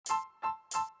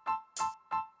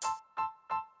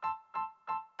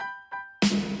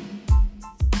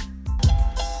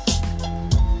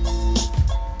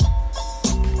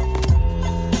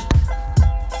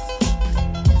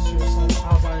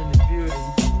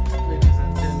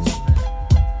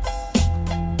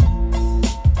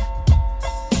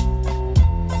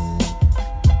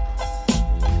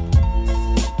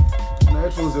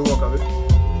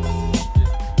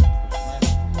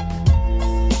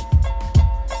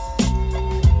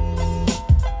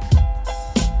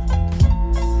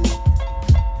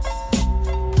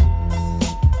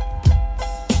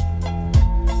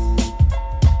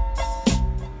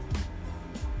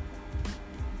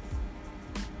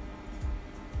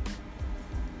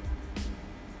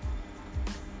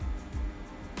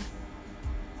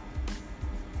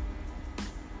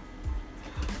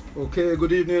Okay,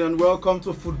 good evening and welcome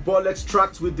to Football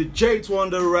Extract with the Jade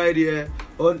Wonder right here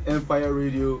on Empire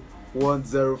Radio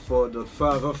 104.5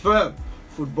 FM.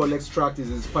 Football Extract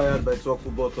is inspired by Talk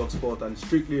Football, Talk Sport and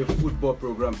strictly a football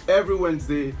program every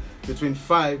Wednesday between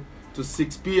 5 to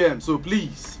 6 p.m. So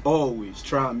please, always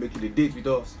try and make it a date with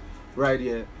us right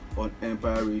here on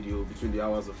Empire Radio between the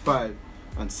hours of 5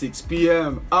 and 6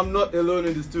 p.m. I'm not alone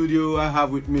in the studio. I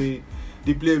have with me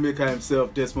the playmaker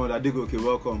himself, Desmond Adegoke.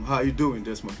 Welcome. How are you doing,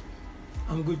 Desmond?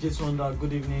 I'm good, Jade Wonder.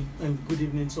 Good evening, and good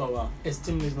evening to our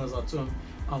esteemed listeners at home,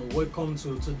 and welcome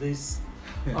to today's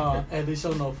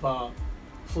edition of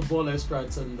Football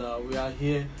Extracts. And we are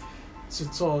here to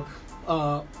talk.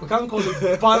 We can't call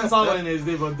it Banter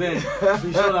Wednesday, but then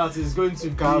be sure that it's going to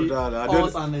be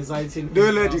hot and exciting.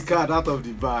 Don't let the cat out of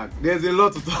the bag. There's a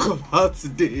lot to talk about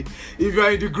today. If you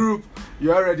are in the group,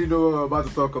 you already know what we're about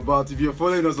to talk about. If you're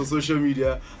following us on social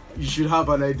media, you should have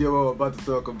an idea what we're about to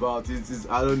talk about.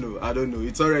 I don't know.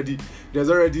 There's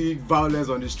already violence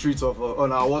on the streets of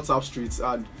on our WhatsApp streets,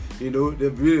 and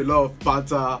there's been a lot of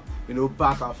banter,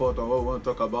 back and forth on what we want to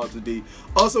talk about today.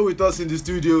 Also with us in the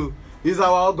studio, he's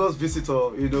our August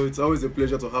visitor. It's always a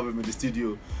pleasure to have him in the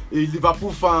studio. A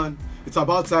Liverpool fan. It's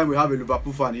about time we have a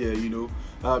Liverpool fan here,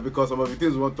 because some of the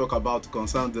things we want to talk about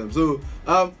concern them. So,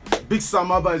 Big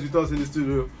Sam Abba is with us in the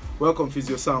studio. Welcome,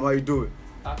 Physio Sam. How you doing?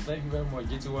 Thank you very much,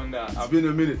 G2 Wonder. It's been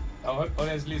a minute.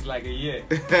 Honestly, it's like a year.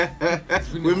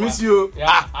 We miss you.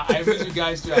 Yeah, I miss you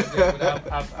guys too.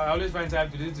 I always find time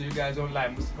to listen to you guys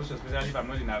online, most especially if I'm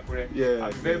not in Akure. Yeah,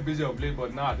 I'm very busy of late,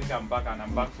 but now I think I'm back and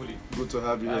I'm back fully. Good to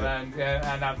have you here.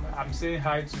 And I'm saying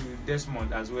hi to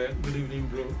Desmond as well. Good evening,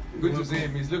 bro. Good to see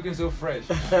him. He's looking so fresh.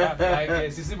 Like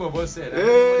Sisi Bobo said.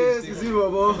 Hey, Sisi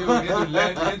Bobo. We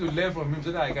need to learn from him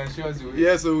so that I can show you.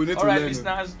 Yeah, so we need to learn. Alright,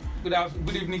 listeners.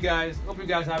 Good evening, guys. Hope you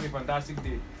guys have a fantastic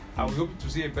day. And we hope to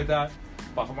see a better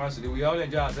performance today. We all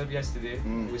enjoyed ourselves yesterday.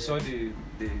 We saw the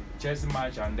Chelsea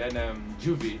match and then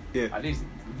Juve. Yeah. At least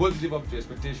both live up to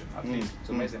expectation. At least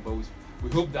to my extent. But we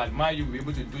hope that Man U will be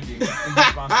able to do the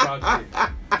English fans proud today.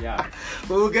 Yeah.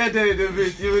 We'll get there in a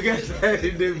bit. You will get there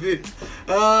in a bit.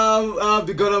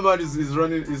 The Ghana man is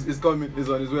running. Is coming. Is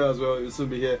on his way as well. He'll soon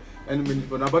be here any minute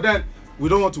from now. But then, we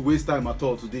don't want to waste time at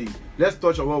all today. Let's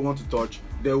touch on what we want to touch.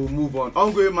 Then we'll move on.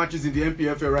 Ongoing matches in the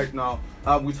NPFL right now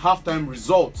with halftime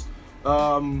results.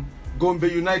 Gombe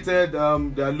United, they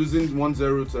are losing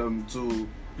 1-0 to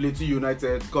Plateau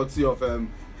United, courtesy of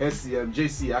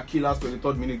JC Akila's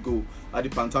 23rd minute goal at the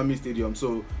Pantami Stadium.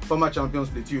 So former champions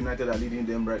Plateau United are leading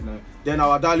them right now. Then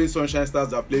our darling Sunshine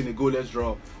Stars are playing a goalless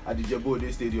draw at the Jebo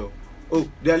Ode Stadium. Oh,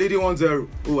 they are leading 1-0.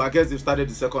 Oh, I guess they've started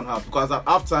the second half because at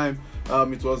halftime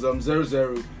it was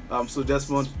 0-0. So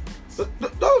Desmond,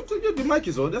 the mic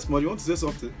is on. Desmond, you want to say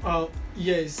something?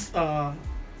 Yes.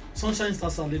 Sunshine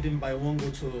Stars are leading by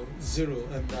 1-0,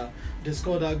 and they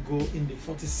scored that goal in the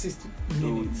 46th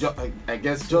minute. I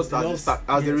guess just as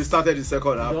they restarted the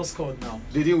second half. They just scored now.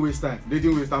 They didn't waste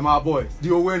time. Our boys,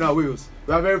 the Owena Wheels.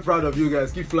 We are very proud of you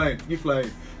guys. Keep flying.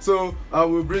 So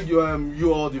we'll bring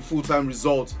you all the full-time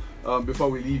results before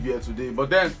we leave here today. But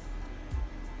then,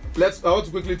 I want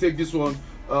to quickly take this one.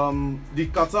 The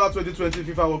Qatar 2020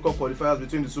 FIFA World Cup qualifiers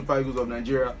between the Super Eagles of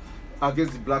Nigeria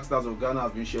against the Black Stars of Ghana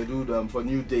have been scheduled for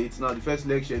new dates. Now, the first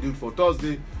leg scheduled for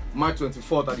Thursday, March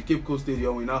 24th at the Cape Coast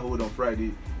Stadium will now hold on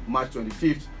Friday, March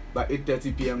 25th by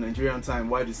 8:30 p.m. Nigerian time,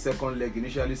 while the second leg,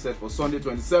 initially set for Sunday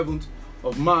 27th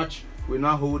of March, will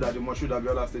now hold at the Moshood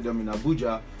Abiola Stadium in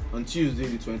Abuja on Tuesday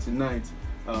the 29th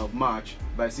of March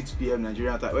by 6 p.m.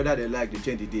 Nigerian time. Whether they like, they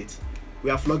change the date.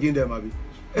 We are flogging them, Abi.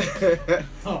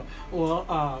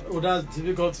 Well, that's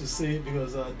difficult to say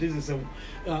because this is a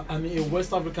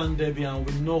West African derby, and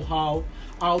we know how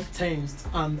tensed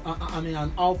and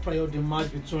how prior the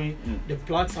match between the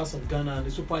Black Stars of Ghana and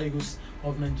the Super Eagles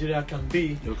of Nigeria can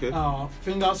be. Okay.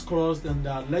 Fingers crossed, and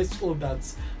let's hope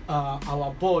that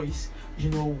our boys,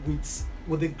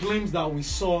 with the glimpse that we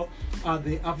saw at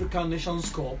the African Nations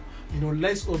Cup,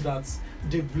 let's hope that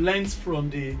they've learned from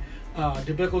the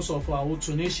because of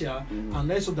Tunisia, and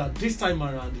let's hope that this time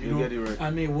around, get it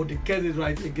right. Would they get it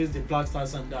right against the Black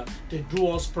Stars, and they do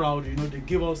us proud, they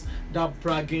give us that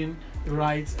bragging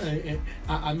right.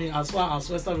 As far as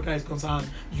West Africa is concerned,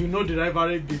 the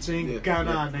rivalry between Ghana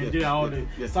and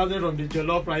Nigeria, started from the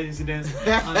jollof rice incidents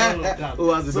and all of that. Who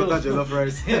has the better jollof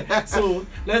rice? So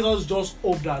let us just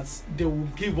hope that they will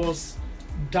give us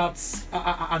that,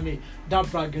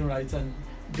 that bragging right, and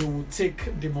they will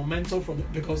take the momentum from it,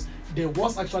 because there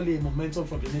was actually a momentum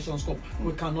from the Nations Cup.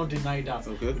 We cannot deny that.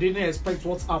 Okay. We didn't expect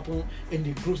what happened in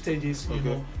the group stages,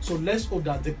 So let's hope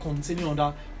that they continue on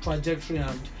that trajectory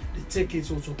and they take it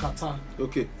to Qatar.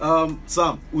 Okay.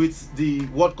 Sam, with the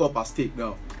World Cup at stake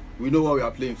now, We know what we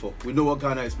are playing for. We know what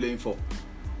Ghana is playing for.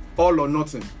 All or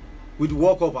nothing. With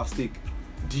World Cup at stake,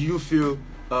 do you feel,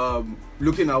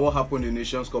 looking at what happened in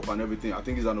Nations Cup and everything, I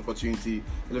think it's an opportunity.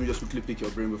 Let me just quickly pick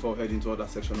your brain before heading into other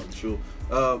section of the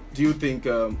show. Do you think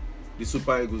the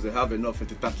Super Eagles, they have enough in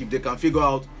the tank? If they can figure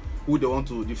out who they want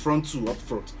to, the front two up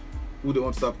front, who they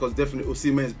want to start, because definitely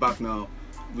Osimhen is back now.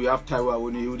 We have Thiago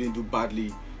who didn't do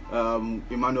badly.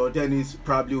 Emmanuel Dennis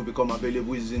probably will become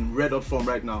available. He's in red hot form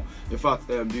right now. In fact,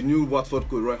 the new Watford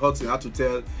coach Roy Hodgson had to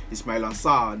tell Ismail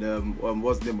Ansar and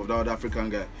what's the name of the other African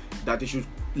guy, that they should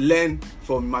learn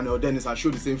from Emmanuel Dennis and show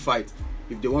the same fight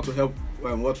if they want to help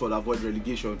Watford avoid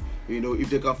relegation. You know, if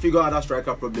they can figure out that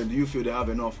striker problem, do you feel they have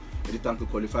enough in the tank to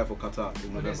qualify for Qatar?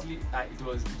 Honestly, it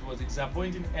was a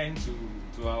disappointing end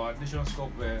to our Nations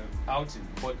Cup outing,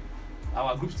 but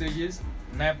our group stages,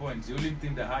 9 points, the only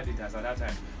team that had it as at that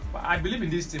time. But I believe in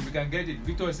this team, we can get it.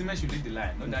 Victor Osimhen should lead the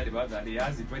line, no doubt about that. He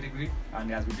has the pedigree and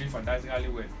he has been doing fantastically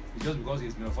well. It's just because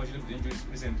he's been unfortunate with injuries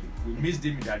recently. We missed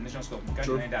him in the Nations Cup. We can't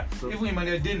deny that. True. Even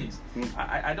Emmanuel Dennis,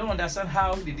 I don't understand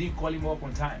how they didn't call him up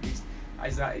on time.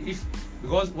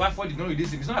 Because Watford did not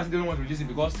release him. It's not as if they don't want to release him,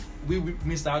 because we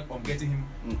missed out on getting him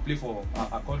to play for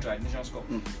a contract Nations Cup.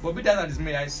 But be that as it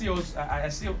may, I see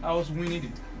us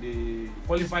winning the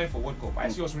qualifying for World Cup. I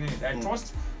see us winning it. I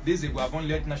trust this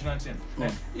Guavon-led national team.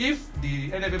 If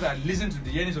the NFF had listened to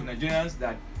the yearnings of Nigerians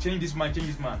that change this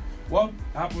man, what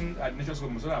happened at Nations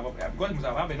Cup because we must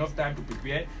have enough time to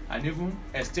prepare and even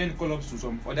extend call-ups to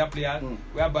some other players,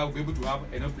 whereby we'll be able to have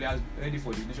enough players ready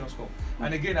for the Nations Cup.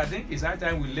 And again, I think it's high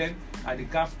time we learn at the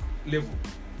CAF level.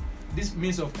 This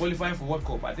means of qualifying for World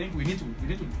Cup, I think we need to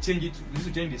change it. We need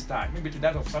to change the style, maybe to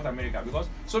that of South America, because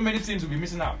so many teams will be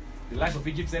missing out. The likes of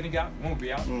Egypt, Senegal won't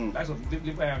be out. Likes of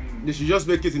they should just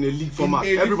make it in a league format.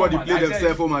 Everybody play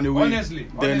themselves home and away. Honestly,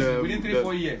 within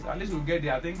 3-4 years, at least we'll get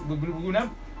there. I think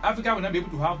Africa will not be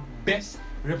able to have best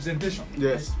representation.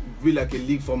 Yes, be like a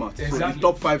league format. Exactly. So the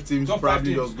top 5 teams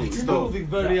probably just go. It's not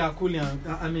very Akulian.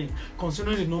 I mean,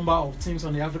 considering the number of teams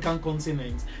on the African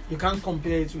continent, you can't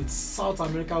compare it with South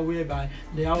America, whereby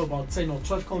they have about 10 or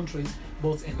 12 countries.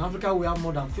 But in Africa, we have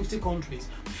more than 50 countries.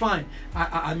 Fine.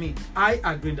 I mean, I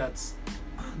agree that.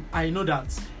 I know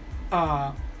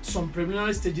that some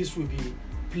preliminary stages will be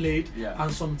played,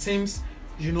 and some teams,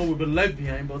 will be left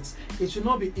behind. But it will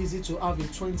not be easy to have a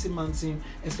 20-man team,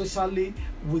 especially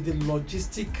with the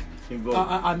logistic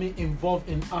involved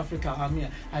in Africa. I mean,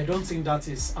 I don't think that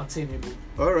is attainable.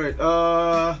 All right.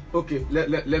 Okay.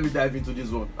 Let me dive into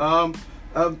this one.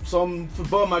 Some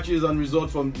football matches and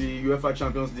results from the UEFA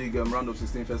Champions League round of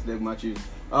 16 first leg matches.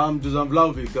 Dusan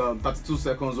Vlahovic, 32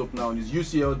 seconds up now. His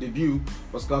UCL debut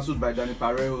was cancelled by Dani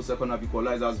Parejo. Second half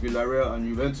equalized as Villarreal and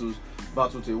Juventus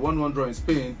battled a 1-1 draw in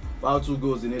Spain. While 2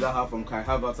 goals in either half from Kai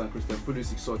Havertz and Christian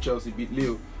Pulisic saw Chelsea beat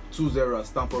Lille 2-0 at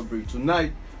Stamford Bridge.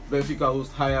 Tonight, Benfica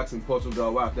host Ajax in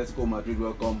Portugal, while Atletico Madrid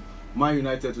welcome Man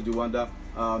United to the Wanda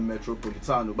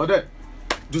Metropolitano. But then,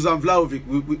 Dusan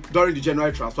Vlahovic, during the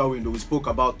January transfer window, we spoke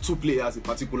about 2 players in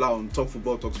particular on Talk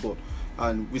Football, Talk Sport.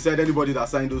 And we said anybody that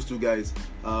signed those 2 guys,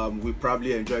 we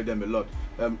probably enjoyed them a lot.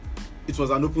 It was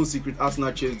an open secret.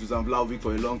 Arsenal chased Dusan Vlahovic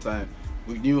for a long time.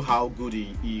 We knew how good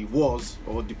he was,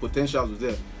 or the potential was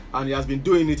there. And he has been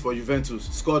doing it for Juventus.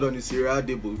 Scored on his Serie A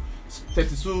debut.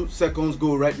 32 seconds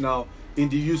goal right now in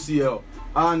the UCL.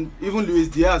 And even Luis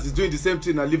Diaz is doing the same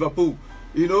thing at Liverpool.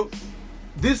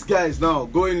 These guys now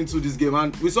going into this game,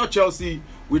 and we saw Chelsea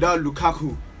without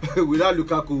Lukaku.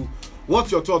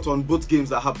 What's your thought on both games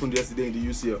that happened yesterday in the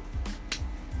UCL?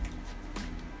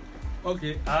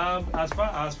 Okay, as far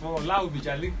as for Vlahovic,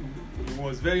 I think it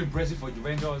was very impressive for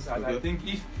Juventus, and I think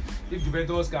if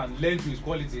Juventus can learn to his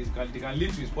qualities, they can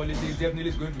lead to his qualities, definitely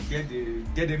is going to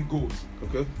get them goals.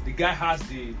 Okay. The guy has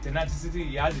the tenacity,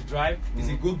 he has the drive, he's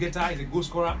a goal getter, he's a goal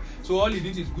scorer. So all he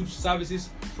needs is good services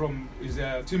from his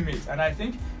teammates, and I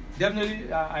think definitely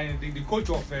the coach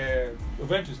of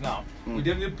Juventus now will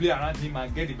definitely play around him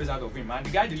and get the best out of him. And the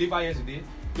guy delivered yesterday,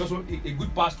 just a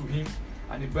good pass to him,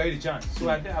 and he buried the chance. So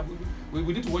I think we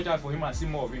need to watch out for him and see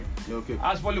more of him. Okay.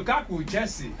 As for Lukaku with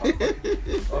Chelsea,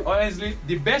 honestly,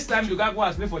 the best time Lukaku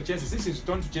has played for Chelsea since his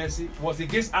return to Chelsea was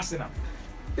against Arsenal.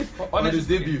 On his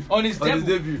debut.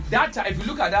 That time, if you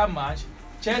look at that match,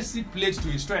 Chelsea played to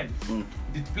his strength.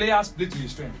 The players played to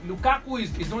his strength. Lukaku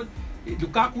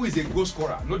is a goal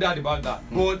scorer, no doubt about that.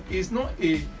 But he's not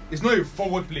a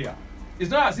forward player. It's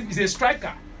not as if he's a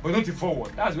striker, but not a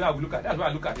forward. That's where I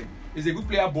look at him. He's a good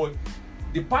player, but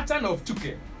the pattern of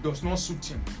Tuchel does not suit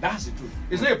him. That's the truth.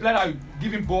 It's not a player that will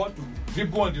give him ball to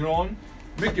dribble on the run,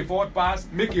 make a forward pass,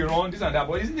 make a run, this and that.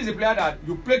 But he's a player that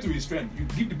you play to his strength. You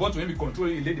give the ball to him, he control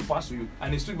it, he lay the pass to you,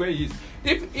 and he stood where he is.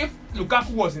 If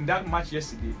Lukaku was in that match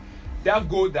yesterday, that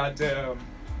goal that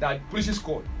Pulisic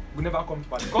scored will never come to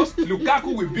pass because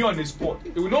Lukaku will be on the spot.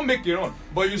 He will not make a run.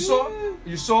 But you saw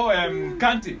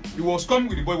Kante. He was coming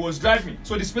with the ball. He was driving,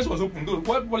 so the space was open.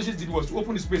 What Pulisic did was to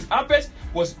open the space. Alves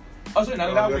was also in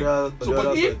another way. So,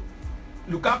 but if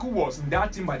Lukaku was in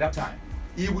that team by that time,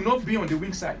 he will not be on the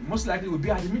wing side. Most likely, he will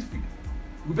be at the midfield.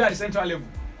 He will be at the central level.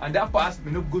 And that pass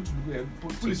may not go to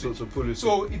Pulisic.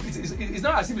 So it's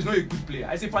not as if he's not a good player.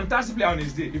 It's a fantastic player on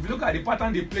his day. If you look at the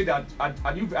pattern they played at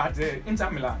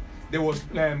Inter Milan, there was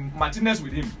Martinez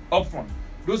with him up front.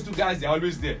 Those two guys, they're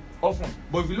always there up front.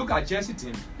 But if you look at Chelsea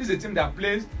team, this is a team that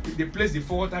plays the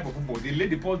forward type of football. They lay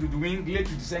the ball to the wing, lay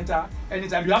to the center.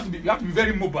 Anytime you have to be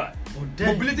very mobile.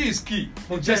 Mobility is key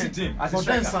for Chelsea team as a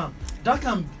striker. Sam,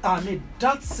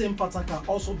 that same pattern can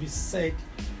also be said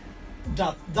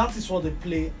that is what they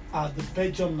play at the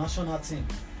Belgium national team,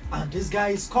 and this guy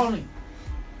is scoring.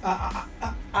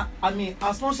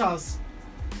 As much as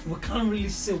we can't really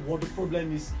say what the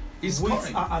problem is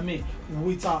with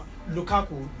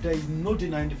Lukaku, there is no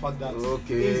denying the fact that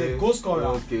he's a goal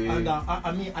scorer, and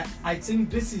I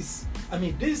think this is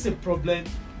a problem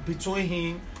between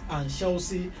him and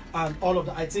Chelsea and all of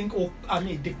that. I think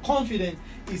the confidence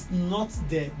is not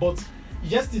there, but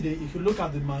yesterday, if you look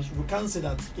at the match, we can't say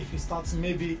that if he starts,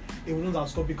 maybe he wouldn't have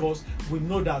scored because we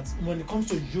know that when it comes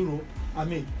to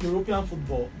European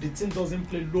football, the team doesn't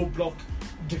play low block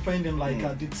defending like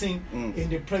the team in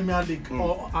the Premier League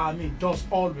does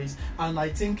always. And I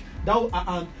think that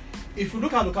and if you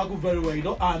look at Lukaku very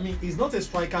well, he's not a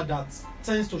striker that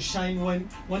tends to shine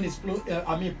when he's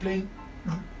playing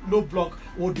low block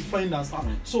or defenders.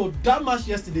 So that match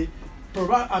yesterday,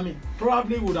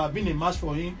 probably would have been a match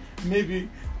for him, maybe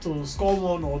to score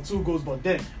 1 or 2 goals, but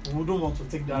then we don't want to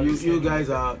take that risk. You guys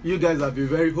have been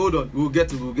very. Hold on, we'll get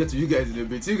to you guys in a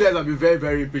bit. You guys have been very,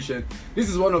 very patient. This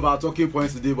is one of our talking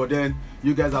points today, but then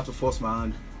you guys have to force my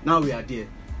hand. Now we are there.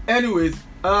 Anyways,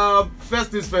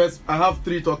 first things first. I have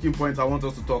 3 talking points I want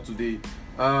us to talk today.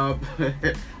 I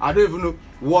don't even know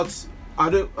what. I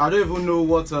don't even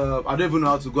know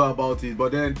how to go about it.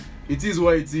 But then it is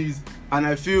what it is, and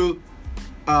I feel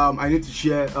I need to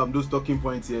share those talking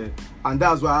points here, and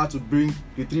that's why I had to bring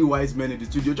the 3 wise men in the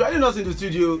studio. Joining us in the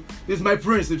studio is my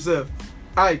prince himself,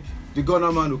 Dijk, the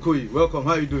gunner man Okoye. Welcome.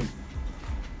 How are you doing?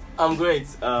 I'm great.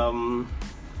 I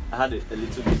had a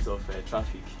little bit of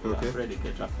traffic. Okay. I've already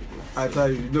get traffic now. I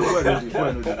tell you, no way before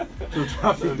I know that. So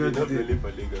traffic not don't really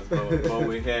for Lagos, but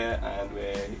we're here and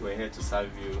we're here to serve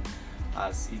you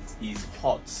as it is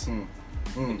hot.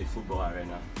 In the football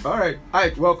arena. All right,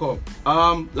 Ike, welcome.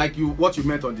 Like what you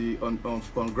meant on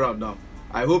ground now.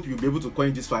 I hope you'll be able to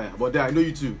quench this fire. But then I know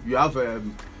you too. You have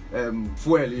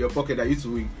fuel in your pocket that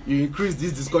you increase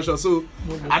this discussion. So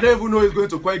I don't even know it's going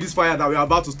to quench this fire that we're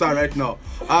about to start right now.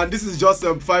 And this is just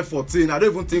 5:14. I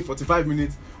don't even think 45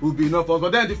 minutes will be enough for us.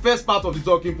 But then the first part of the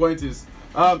talking point is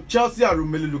Chelsea and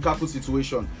Romelu Lukaku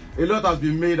situation. A lot has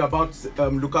been made about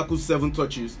Lukaku's 7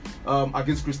 touches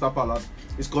against Crystal Palace.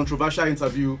 His controversial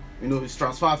interview, his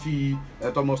transfer fee.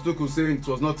 Thomas Tuchel saying it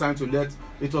was not time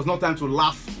to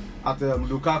laugh at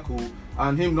Lukaku,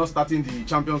 and him not starting the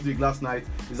Champions League last night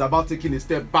is about taking a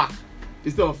step back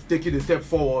instead of taking a step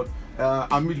forward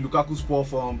amid Lukaku's poor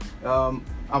form,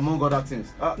 among other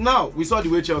things. Now we saw the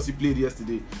way Chelsea played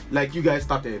yesterday, like you guys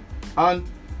started, and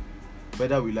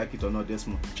whether we like it or not,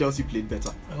 Desmond, Chelsea played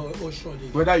better. Sure.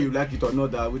 Whether you like it or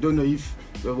not, we don't know if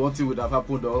one thing would have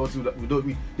happened or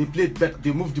they played better.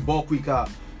 They moved the ball quicker.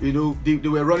 They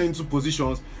were running into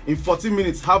positions. In 14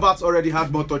 minutes, Havertz already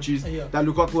had more touches than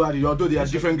Lukaku had. Although they are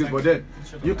different games, but then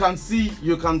you can see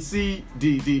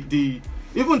the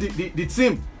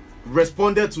team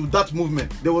responded to that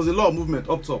movement. There was a lot of movement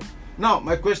up top. Now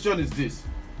my question is this: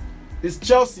 is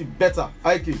Chelsea better?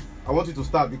 Ike, I want you to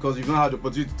start because you've not had the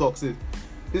opportunity to talk.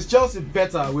 Is Chelsea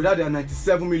better without their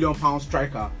 £97 million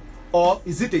striker, or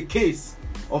is it a case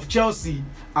of Chelsea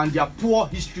and their poor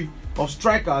history of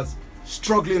strikers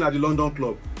struggling at the London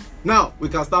club? Now we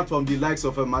can start from the likes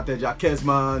of Mateja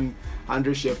Kezman,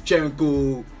 Andrei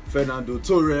Shevchenko, Fernando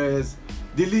Torres,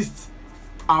 the list,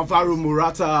 Alvaro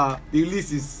Morata. The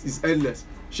list is endless.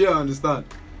 Sure, understand.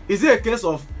 Is it a case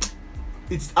of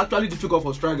it's actually difficult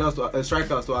for strikers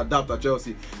to adapt at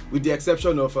Chelsea, with the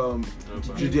exception of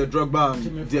Didier Drogba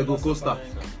and Diego Costa?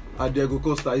 Diego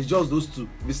Costa, it's just those two.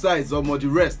 Besides, the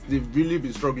rest, they've really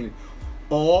been struggling.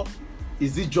 Or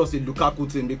is it just a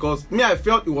Lukaku thing? Because I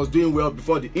felt he was doing well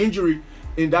before the injury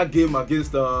in that game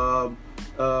against what's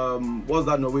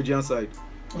that Norwegian side?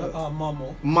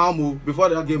 Malmo. Before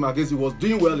that game against, he was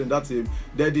doing well in that team.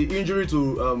 Then the injury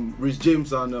to Rhys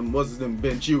James and what's his name,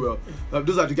 Ben Chilwell.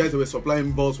 Those are the guys that were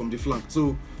supplying balls from the flank.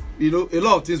 So you know, a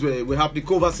lot of things were happening.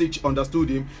 Kovacic understood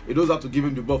him. He knows how to give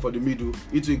him the ball for the middle.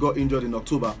 He got injured in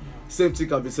October. Same thing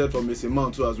can be said for Mason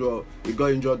Mount too as well. He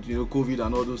got injured, you know, COVID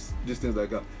and all these things like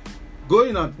that.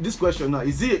 Going on this question now,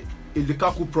 is it a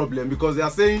Lukaku problem? Because they are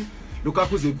saying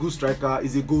Lukaku is a good striker,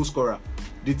 is a goal scorer.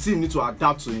 The team need to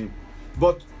adapt to him.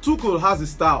 But Tuchel has a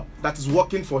style that is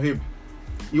working for him.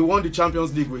 He won the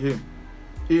Champions League with him.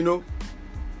 You know,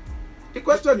 the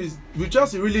question is, will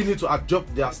Chelsea really need to adjust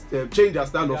change their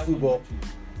style of football?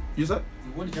 You said?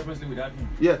 You won the Champions League without him.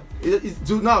 Yeah.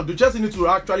 Now, do Chelsea need to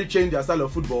actually change their style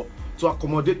of football to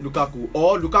accommodate Lukaku,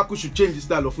 or Lukaku should change his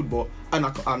style of football and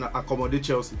accommodate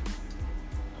Chelsea?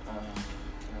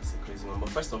 That's a crazy one. But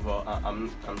first of all,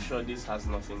 I'm sure this has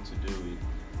nothing to do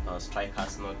with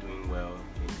strikers not doing well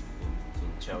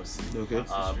in Chelsea. Okay.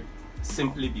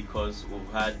 Simply because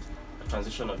we've had a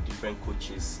transition of different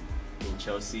coaches in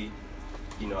Chelsea,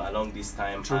 you know, along this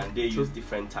time, and they use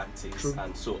different tactics.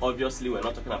 And so obviously we're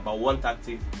not talking about one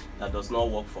tactic that does not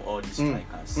work for all the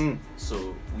strikers.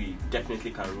 So we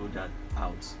definitely can rule that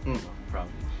out, you know,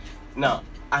 proudly. Now,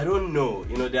 I don't know,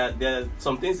 you know, there are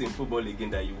some things in football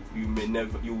again that you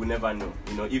will never know.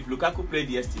 You know, if Lukaku played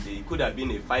yesterday, it could have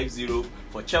been a 5-0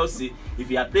 for Chelsea. If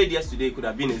he had played yesterday, it could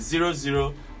have been a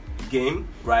 0-0 game,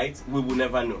 right? We will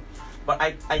never know. But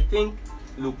I think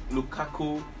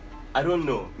Lukaku, I don't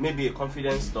know, maybe a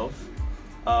confidence stuff.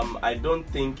 I don't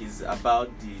think it's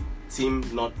about the team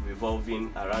not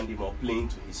revolving around him or playing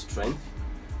to his strength.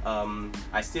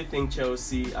 I still think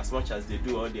Chelsea, as much as they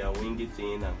do all their wingy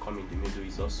thing and come in the middle,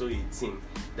 is also a team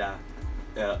that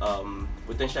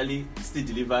potentially still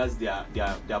delivers their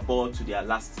ball to their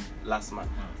last man.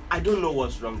 I don't know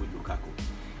what's wrong with Lukaku.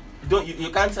 You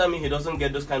can't tell me he doesn't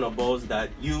get those kind of balls that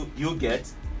you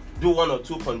get, do one or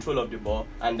two control of the ball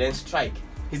and then strike.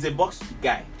 He's a box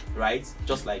guy, right?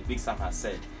 Just like Big Sam has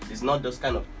said. He's not those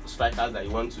kind of strikers that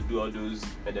you want to do all those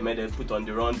put on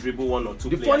the run, dribble one or two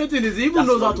players. The funny thing is, he even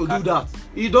knows how to do that.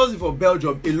 He does it for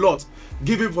Belgium a lot.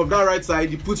 Give him from that right side,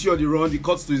 he puts you on the run, he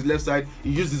cuts to his left side,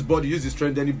 he uses his body, uses his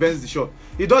strength, then he bends the shot.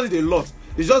 He does it a lot.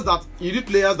 It's just that you need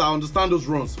players that understand those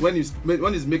runs when he's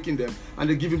making them, and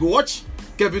they give him, watch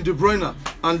Kevin De Bruyne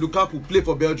and Lukaku play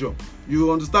for Belgium. You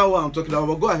understand what I'm talking about?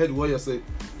 But go ahead with what you're saying.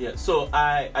 Yeah, so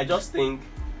I just think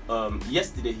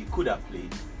yesterday he could have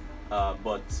played,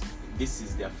 but this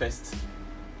is their first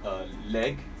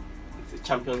leg. It's a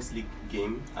Champions League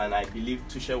game, and I believe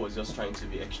Tuchel was just trying to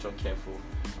be extra careful.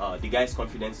 The guy's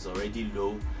confidence is already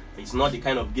low. It's not the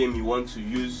kind of game you want to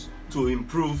use to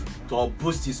improve or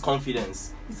boost his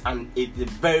confidence. It's a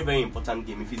very, very important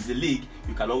game. If it's the league,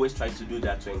 you can always try to do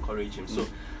that to encourage him. So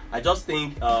I just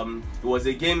think it was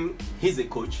a game. He's a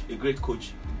coach, a great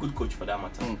coach, a good coach for that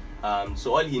matter.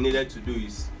 So all he needed to do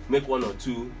is make one or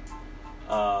two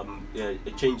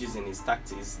changes in his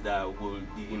tactics that will,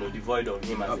 devoid of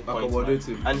him as a point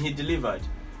man. And he delivered.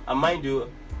 And mind you,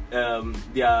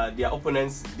 their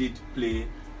opponents did play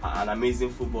an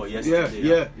amazing football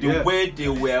yesterday. The way they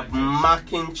were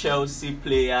marking Chelsea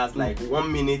players, like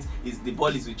 1 minute is the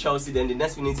ball is with Chelsea, then the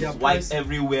next minute is white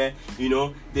everywhere. You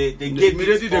know, they gave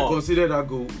immediately they considered that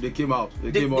goal. They came out.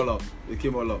 They came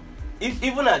all out.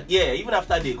 Even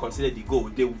after they considered the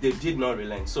goal, they did not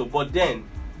relent. So, but then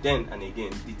and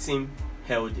again, the team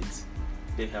held it.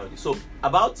 They held it. So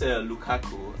about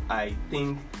Lukaku, I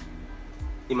think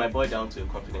it might boil down to a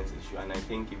confidence issue, and I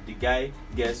think if the guy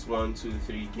gets 1, 2,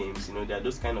 3 games, there are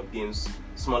those kind of games,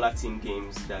 smaller team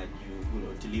games that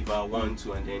you deliver 1,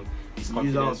 2, and then his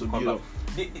confidence will come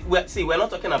back. We're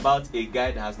not talking about a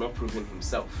guy that has not proven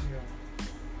himself.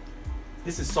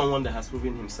 This is someone that has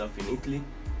proven himself in Italy,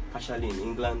 partially in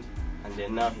England, and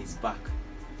then now he's back.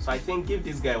 So I think give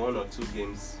this guy 1 or 2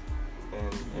 games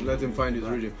and let him find his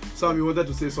rhythm. Sam, you wanted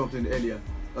to say something earlier.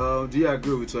 Do you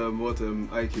agree with what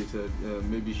Ike said?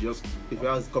 Maybe if he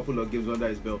has a couple of games under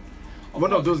his belt.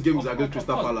 One of those games against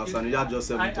Crystal Palace, and he had just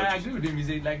 7 touches. I agree with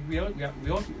him. Like we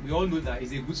all know that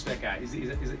he's a good striker. He's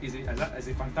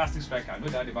a fantastic striker. No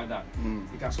doubt about that.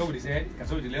 He can score with his head. He can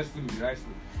score with the left foot, with the right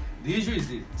foot. The issue is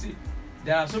this. See,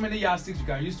 there are so many yardsticks you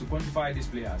can use to quantify these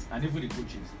players and even the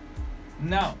coaches.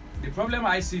 Now, the problem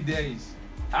I see there is,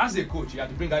 as a coach, you have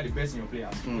to bring out the best in your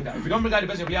players. If you don't bring out the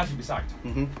best in your players, you'll be sacked.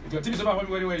 If your team is over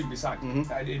very well, you'll be sacked.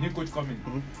 A new coach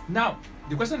coming. Now,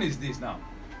 the question is this now.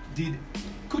 Did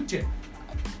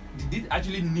it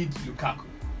actually need Lukaku?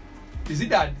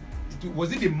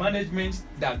 Was it the management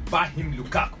that bought him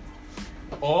Lukaku?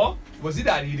 Or was it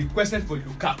that he requested for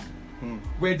Lukaku?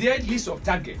 Were there lists of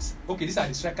targets? Okay, these are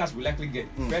the strikers we likely get.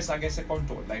 First target, second,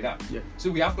 third, like that. Yeah. So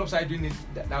we have clubs that are doing it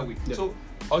that way. Yeah. So,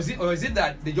 or is it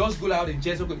that they just go out and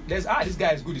chase? Okay, this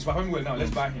guy is good. He's performing well now.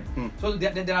 Let's buy him. So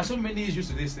there are so many issues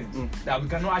to these things that we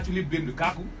cannot actually blame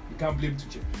Lukaku. We can't blame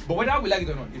Tuchel. But whether we like it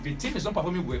or not, if a team is not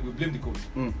performing well, we blame the coach.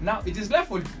 Now it is left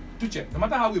for Tuchel. No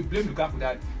matter how we blame Lukaku,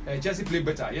 that Chelsea played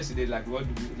better yesterday, like we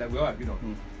all agreed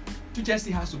on. Tuchel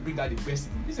still has to bring out the best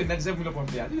in him. He's a 97 million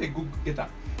player. He's a good getter.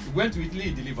 He went to Italy,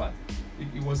 he delivered.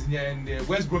 He was in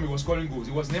West Brom, he was scoring goals.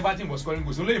 He was in Everton, he was scoring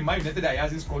goals. Only in Man United that he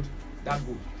hasn't scored that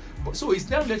goal. But so it's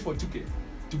now left for Tuchel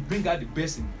to bring out the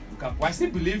best in Lukaku. I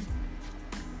still believe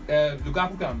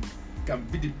Lukaku can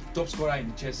be the top scorer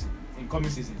in Chelsea in coming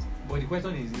seasons. But the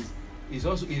question is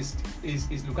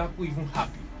Lukaku even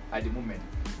happy at the moment?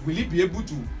 Will he be able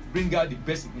to bring out the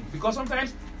best in him? Because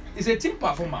sometimes it's a team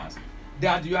performance.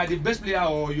 That you are the best player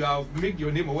or you have made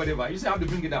your name or whatever, you still have to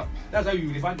bring it out. That's why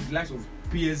you refer to the likes of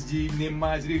PSG,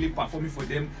 Neymar. Is really performing for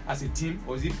them as a team,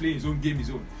 or is he playing his own game,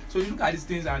 his own? So you look at these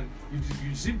things and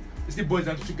you see it still boils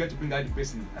down to get to bring out the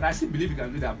best in him. And I still believe you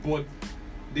can do that. But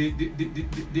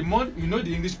the more you know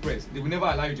the English press, they will never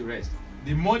allow you to rest.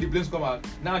 The more the blames come out,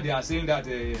 now they are saying that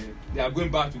they are going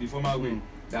back to the former way.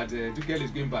 That Tuchel is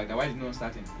going back. That why he's not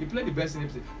starting. He played the best in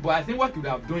the. But I think what he would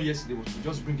have done yesterday was to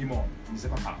just bring him on in the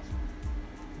second half.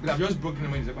 Could have just broken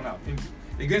him in the second half.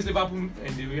 Against Liverpool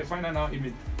and the final now, he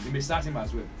may start him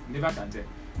as well. Never can tell.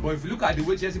 But if you look at the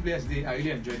way Chelsea players today, I really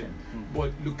enjoy them.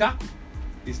 But Lukaku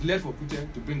is left for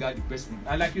Tuchel to bring out the best in him.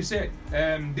 And like you said,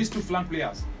 these two flank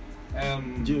players,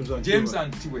 James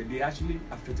and Thiago, they actually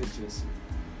affected Chelsea.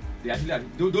 They actually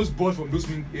those balls from those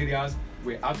wing areas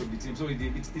were out of the team. So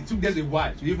it took them a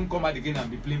while to even come out again and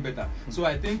be playing better. So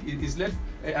I think it's left.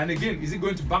 And again, is it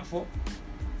going to back for?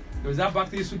 Does that back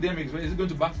three suit them? Is it going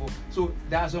to back for? So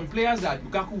there are some players that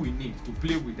Lukaku will need to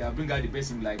play with that bring out the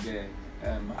best in, like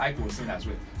Ike was saying as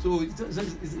well. So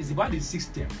it's about the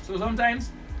system. So sometimes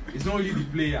it's not really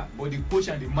the player, but the coach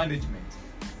and the management.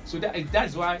 So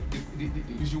that's why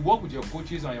you should work with your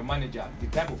coaches and your manager, the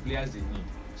type of players they need.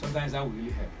 Sometimes that will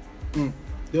really help.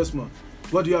 Yes, man.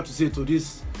 What do you have to say to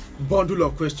this bundle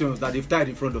of questions that they've tied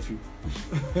in front of you?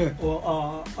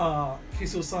 Well,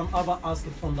 Fiso Sam Abba asked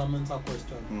a fundamental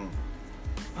question.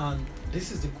 And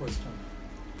this is the question.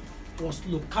 Was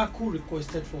Lukaku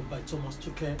requested for by Thomas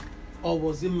Tuchel, or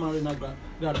was it Marina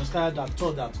Granovskaya that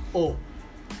thought that,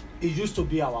 he used to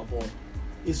be our boy,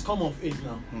 he's come of age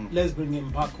now, let's bring him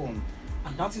back home?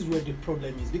 And that is where the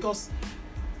problem is, because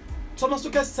Thomas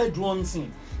Tuchel said one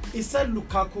thing. He said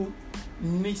Lukaku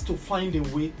needs to find a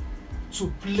way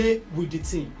to play with the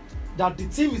team, that the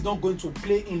team is not going to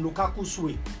play in Lukaku's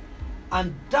way.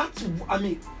 And that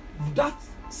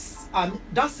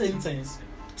sentence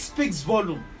speaks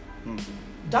volume.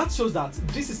 That shows that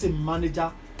this is a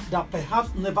manager that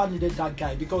perhaps never needed that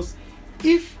guy, because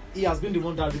if he has been the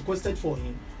one that requested for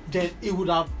him, then he would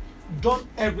have done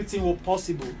everything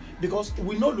possible, because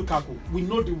we know Lukaku, we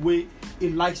know the way he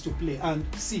likes to play. And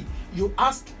see, you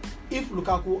ask if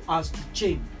Lukaku has to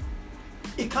change,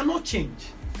 it cannot change.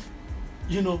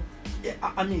 There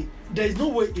is no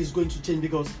way he's going to change,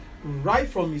 because right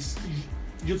from his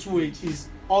youthful age, he's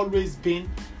always been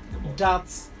that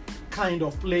kind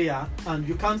of player, and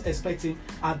you can't expect him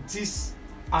at this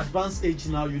advanced age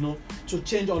now, to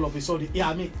change all of a sudden.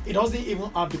 He doesn't even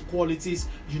have the qualities,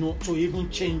 to even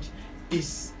change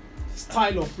his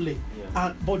style of play.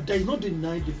 But there is no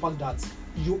denying the fact that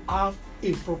you have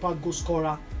a proper goal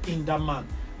scorer in that man.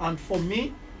 And for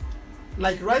me,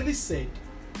 like rightly said,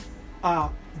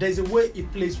 there's a way he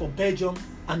plays for Belgium,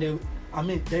 and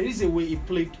there is a way he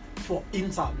played for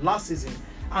Inter last season.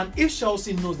 And if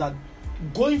Chelsea knows that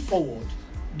going forward,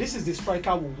 this is the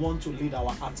striker we want to lead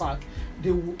our attack,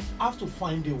 they will have to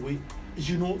find a way,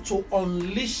 to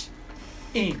unleash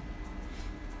him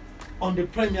on the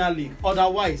Premier League.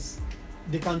 Otherwise,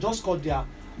 they can just cut their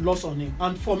loss on him.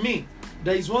 And for me,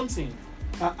 there is one thing.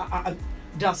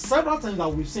 There are several times that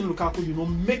we've seen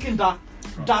Lukaku, making that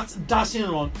dashing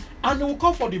run, and they will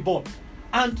call for the ball,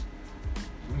 and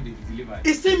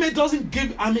his teammate doesn't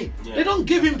give. They don't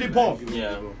give him the ball.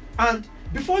 And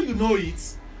before you know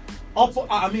it,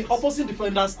 opposing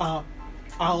defenders are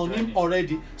on him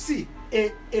already. See,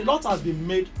 a lot has been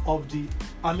made of the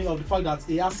fact that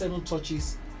he has 7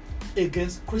 touches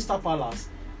against Crystal Palace.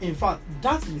 In fact,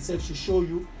 that in itself should show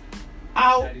you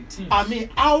how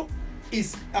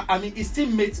his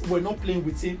teammates were not playing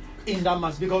with him in that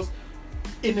match, because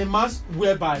in a match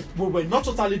whereby we were not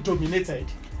totally dominated,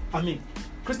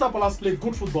 Crystal Palace played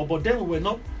good football, but then we were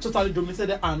not totally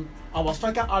dominated, and our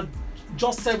striker had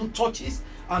just 7 touches,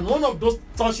 and one of those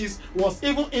touches was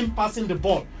even him passing the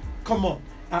ball. Come on,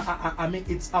 I mean,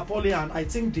 it's appalling, and I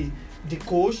think the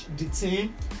coach, the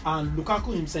team, and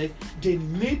Lukaku himself, they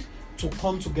need to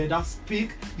come together,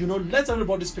 speak, let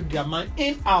everybody speak their mind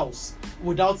in-house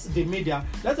without the media.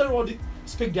 Let everybody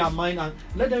speak their mind and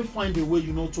let them find a way,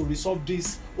 to resolve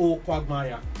this whole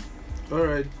quagmire. All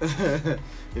right.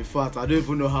 In fact, I don't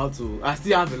even know how to. I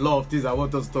still have a lot of things I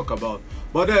want us to talk about.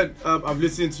 But then, I've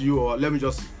listened to you, or let me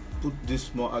just put this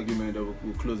small argument and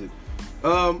we'll close it.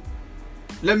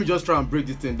 Let me just try and break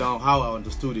this thing down, how I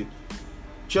understood it.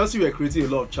 Chelsea were creating a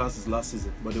lot of chances last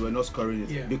season, but they were not scoring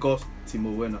it because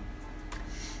Timo Werner.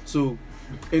 So,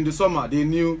 in the summer, they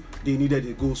knew they needed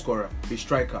a goal scorer, a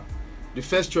striker. The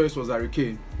first choice was Harry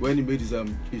Kane when he made his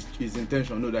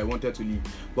intention, that he wanted to leave.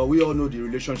 But we all know the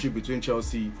relationship between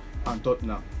Chelsea and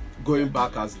Tottenham, going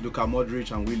back as Luka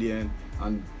Modric and Willian,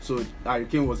 and so Harry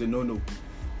Kane was a no-no.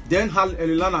 Then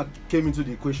Elilana came into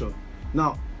the equation.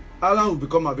 Now, Alan will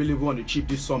become available on the cheap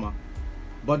this summer.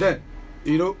 But then,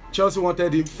 Chelsea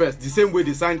wanted him first, the same way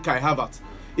they signed Kai Havertz.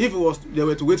 If they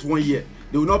were to wait 1 year,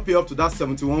 they will not pay up to that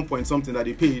 71 point something that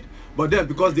they paid. But then,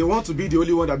 because they want to be the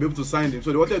only one that will be able to sign him,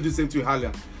 so they wanted to do the same to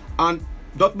Haaland. And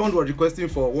Dortmund was requesting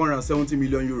for 170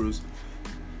 million euros.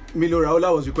 Milo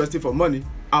Raiola was requesting for money.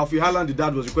 Alfie Haaland, the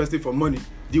dad, was requesting for money.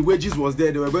 The wages was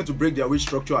there. They were going to break their wage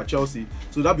structure at Chelsea.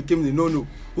 So that became the no-no.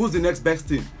 Who's the next best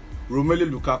thing? Romelu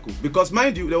Lukaku. Because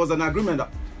mind you, there was an agreement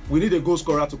that we need a goal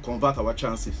scorer to convert our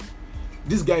chances.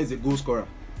 This guy is a goal scorer.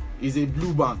 He's a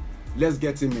blue band. Let's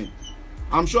get him in.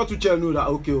 I'm sure Tuchel knew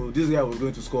that, this guy was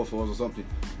going to score for us or something.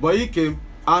 But he came,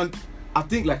 and I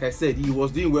think, like I said, he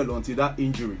was doing well until that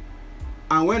injury.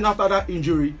 And when after that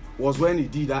injury was when he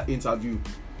did that interview.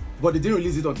 But they didn't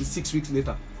release it until 6 weeks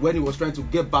later, when he was trying to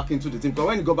get back into the team. Because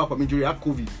when he got back from injury, he had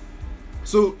COVID.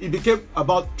 So it became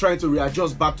about trying to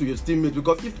readjust back to his teammates.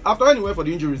 Because after when he went for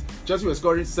the injuries, Chelsea were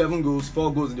scoring 7 goals,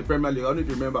 4 goals in the Premier League. I don't know if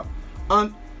you remember.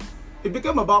 And it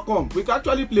became about, we can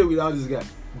actually play without this guy.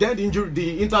 Then the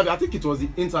interview, I think it was the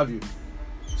interview.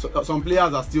 So some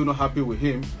players are still not happy with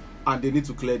him, and they need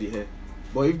to clear the hair.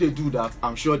 But if they do that,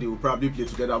 I'm sure they will probably play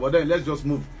together. But then let's just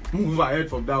move ahead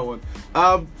from that one.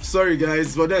 Sorry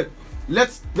guys, but then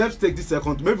let's take this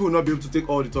second. Maybe we'll not be able to take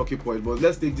all the talking points, but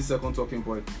let's take this second talking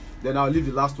point. Then I'll leave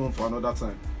the last one for another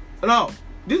time. Now,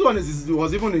 this one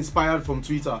was even inspired from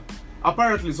Twitter.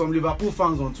 Apparently, some Liverpool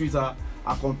fans on Twitter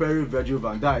are comparing Virgil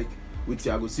van Dijk with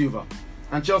Thiago Silva.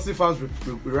 And Chelsea fans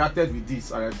reacted with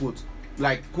this, and I quote,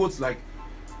 quotes like,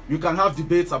 you can have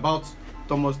debates about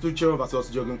Thomas Tuchel versus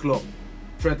Jurgen Klopp,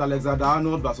 Trent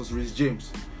Alexander-Arnold versus Reece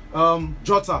James,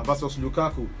 Jota versus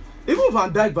Lukaku, even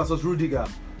Van Dijk versus Rudiger,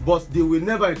 but they will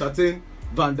never entertain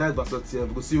Van Dijk versus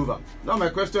Thiago Silva. Now my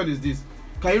question is this,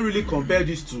 can you really compare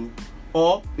these two?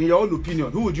 Or, in your own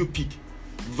opinion, who would you pick?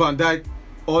 Van Dijk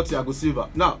or Thiago Silva?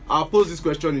 Now, I'll pose this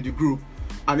question in the group,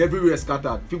 and everywhere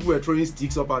scattered. People were throwing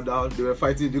sticks up and down. They were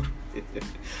fighting.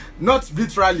 Not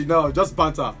literally now, just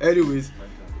banter. Anyways,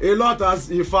 a lot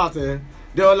has, in fact, they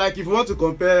were like, if you want to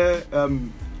compare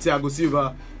Thiago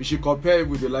Silva, you should compare him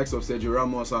with the likes of Sergio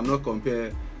Ramos and not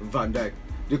compare Van Dijk.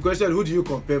 The question, who do you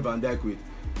compare Van Dijk with?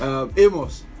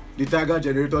 Amos, the Tiger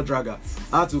Generator Dragger,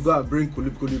 had to go and bring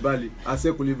Koulibaly and say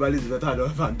Koulibaly is better than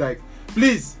Van Dijk.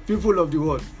 Please, people of the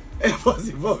world, help us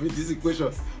involved in this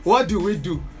equation. What do we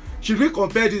do? Should we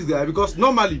compare this guy? Because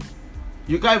normally,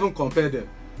 you can't even compare them.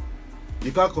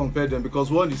 You can't compare them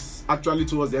because one is actually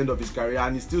towards the end of his career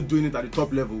and he's still doing it at the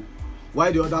top level,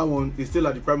 while the other one is still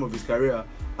at the prime of his career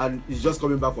and he's just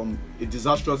coming back from a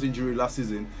disastrous injury last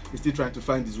season. He's still trying to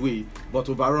find his way, but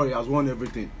overall he has won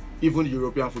everything, even the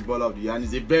European Footballer of the Year, and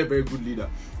he's a very, very good leader.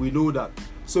 We know that.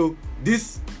 So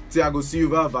this Thiago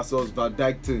Silva versus Van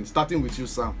Dijk thing, starting with you,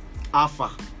 Sam. Alpha.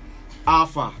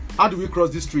 How do we cross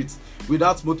the streets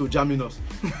without motor jamming us?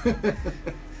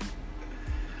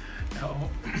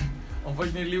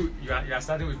 Unfortunately, you are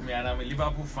starting with me, and I'm a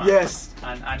Liverpool fan. Yes,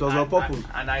 and it was on purpose.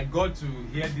 And I got to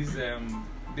hear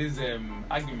this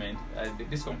argument,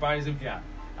 this comparison here,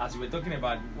 as we were talking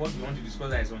about what we want to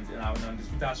discuss that is on the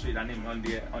Twitter street and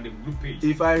on the group page.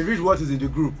 If I read what is in the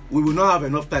group, we will not have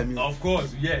enough time. Of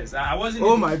course, yes. I wasn't.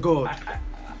 Oh my God.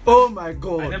 Oh my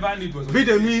God. I never knew it was on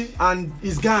Bidemi and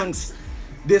his gangs,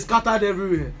 they scattered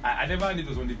everywhere. I never knew it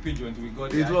was on the page until we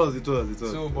got there. It was.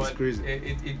 So, it was crazy.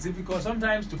 It's difficult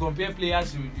sometimes to compare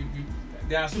players.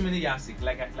 There are so many yardsticks.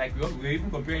 Like we were even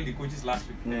comparing the coaches last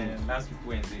week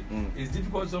Wednesday. It's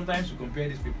difficult sometimes to compare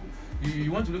these people.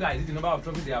 You want to look at, is it the number of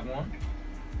trophies they have won?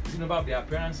 Is it the number of their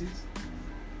appearances?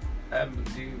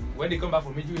 When they come back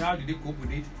from injury, how did they cope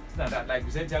with it? Like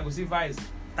we said, Thiago Silva is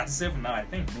 37 now, I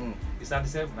think. He's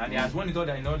 37, and he has won it all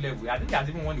in all level. I think he has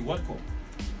even won the World Cup.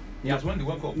 He has won the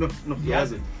World Cup. No, he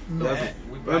hasn't. No. He hasn't.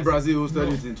 When Brazil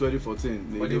hosted it in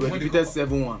 2014, they were defeated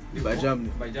 7-1 by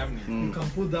Germany. You can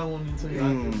put that one into your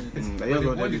argument. They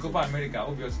won the Copa America,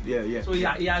 obviously. Yeah. So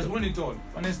he has won it all.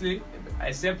 Honestly,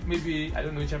 except maybe, I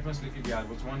don't know, Champions League if he has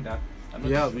won that.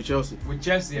 Yeah, with Chelsea. With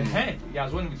Chelsea, he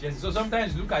has won with Chelsea. So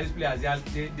sometimes you look at these players,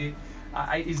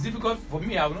 it's difficult for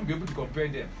me. I will not be able to compare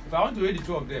them. If I want to rate the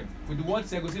two of them with the what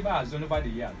Thiago Silva has done over the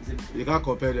years, you can't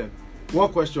compare them.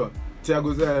 One question: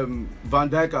 Thiago's Van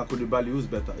Dijk and Koulibaly, who's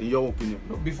better in your opinion?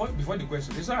 No, before the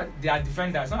question, it's not they are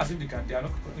defenders. It's not as if they are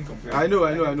not incomparable. I know.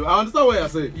 I understand what you're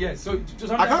saying. Yes, so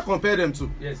I can't compare them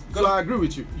too. Yes, so I agree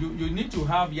with you. You need to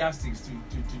have yardsticks to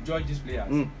judge these players,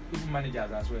 even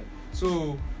managers as well.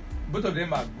 So both of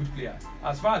them are good players.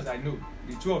 As far as I know,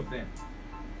 the two of them,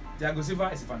 Thiago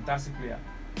Silva is a fantastic player.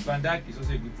 Van Dijk is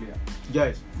also a good player.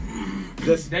 Yes.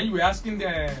 Then you were asking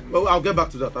them. Oh, I'll get back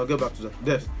to that.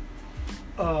 Yes.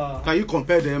 Can you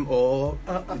compare them or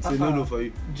it's a no-no for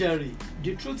you? Jerry,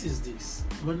 the truth is this.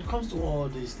 When it comes to all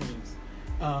these things,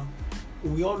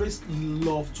 we always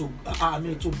love to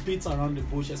beat around the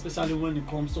bush, especially when it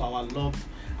comes to our love.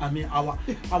 Our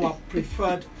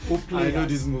preferred players. I know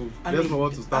this move. That's not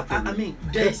what to start from.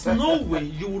 There's no way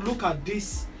you will look at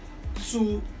these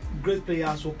two great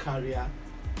players who career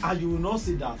and you will not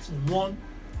see that one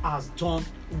has done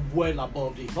well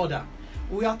above the other.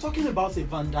 We are talking about a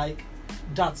Van Dijk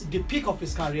that the peak of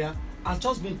his career has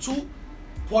just been 2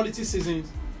 quality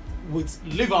seasons with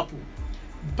Liverpool.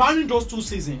 Barring those 2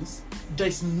 seasons,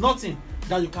 there's nothing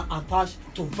that you can attach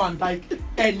to Van Dijk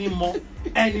anymore,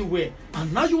 anywhere.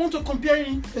 And now you want to compare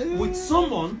him with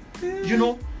someone,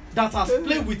 that has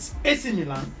played with AC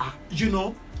Milan,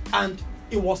 and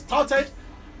it was started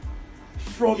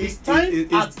from his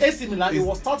time at AC Milan. It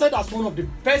was started as one of the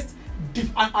best,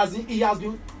 he has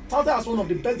been started as one of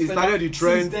the best. He started the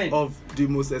trend of the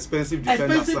most expensive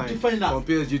defender signed from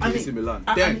PSG to AC Milan.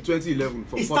 Then 2011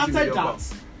 for 40 million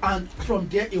pounds. And from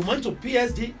there he went to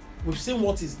PSG. We've seen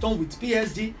what he's done with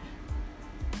PSG.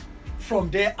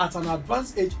 From there, at an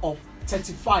advanced age of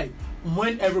 35,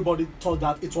 when everybody thought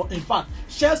that it was, in fact,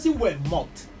 Chelsea were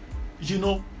mocked,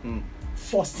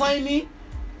 for signing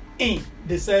in.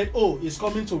 They said, "Oh, he's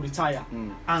coming to retire,"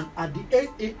 and at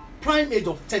the prime age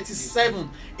of 37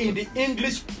 in the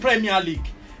English Premier League,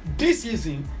 this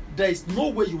season, there is no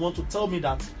way you want to tell me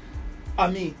that.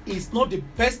 He's not the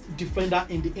best defender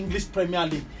in the English Premier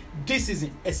League this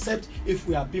season, except if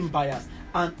we are being biased.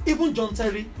 And even John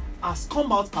Terry has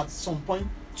come out at some point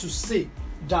to say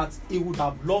that he would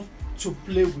have loved to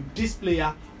play with this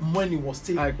player when he was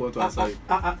still. I want to answer you.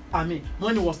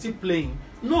 When he was still playing.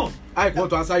 No. I want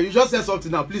to answer you. You just said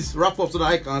something now. Please wrap up so that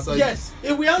I can answer you. Yes,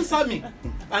 he will answer me.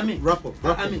 Wrap up.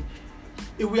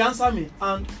 He will answer me.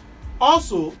 And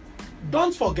also,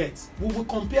 don't forget, we will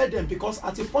compare them because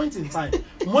at a point in time,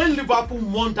 when Liverpool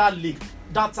won that league,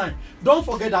 that time, don't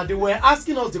forget that they were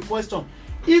asking us the question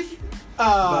if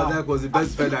Van Dijk was the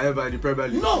best defender ever in the Premier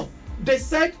League. No, they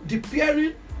said the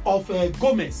pairing of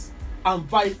Gomez and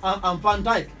Van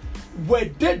Dijk were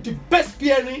they the best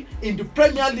pairing in the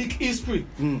Premier League history.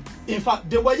 In fact,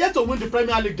 they were yet to win the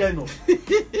Premier League then.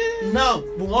 Now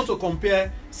we want to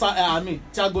compare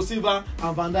Thiago Silva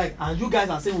and Van Dijk, and you guys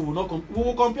are saying we will not we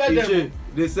will compare them.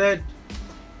 They said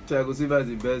Thiago Silva is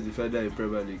the best defender in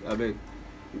Premier League. I beg,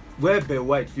 where Ben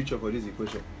White future for this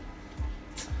equation?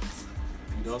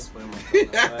 You don't spoil my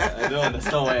I don't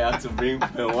understand why I have to bring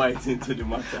Ben White into the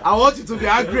matter. I want you to be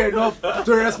angry enough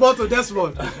to respond to this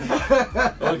one.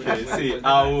 Okay, see,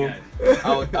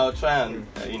 I'll try and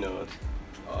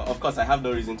of course I have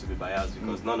no reason to be biased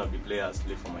because none of the players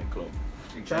play for my club.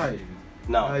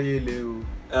 Now,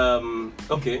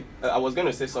 okay, I was going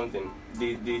to say something.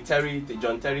 The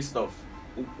John Terry stuff.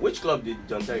 Which club did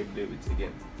John Terry play with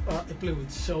again? He played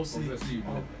with Chelsea.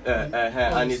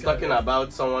 And he's talking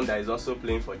about someone that is also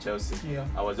playing for Chelsea. Yeah.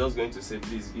 I was just going to say,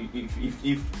 please,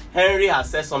 if Henry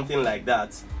has said something like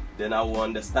that, then I will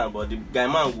understand. But the guy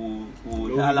man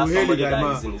will allow somebody that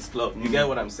is in his club. You get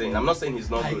what I'm saying? I'm not saying he's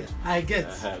not good. I get.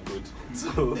 Good.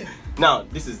 So now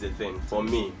this is the thing for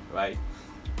me, right?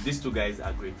 These two guys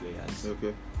are great players.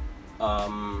 Okay.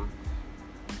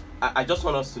 I just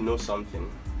want us to know something.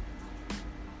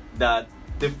 That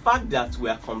the fact that we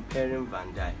are comparing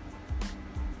Van Dijk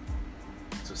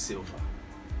to Silva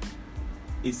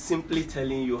is simply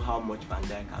telling you how much Van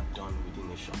Dijk have done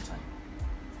within a short time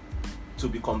to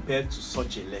be compared to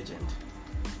such a legend.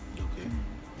 Okay.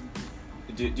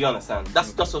 Do you understand?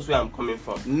 That's where I'm coming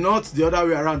from. Not the other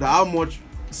way around. How much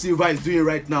Silva is doing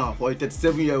right now for a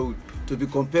 37-year-old to be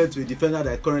compared to a defender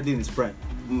that is currently in his prime.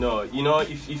 No,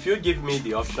 if you give me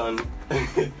the option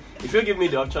if you give me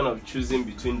the option of choosing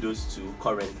between those two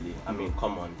currently, I mean,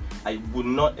 come on, I would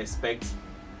not expect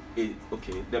it.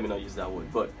 Okay, let me not use that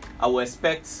word, but I would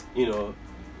expect, you know,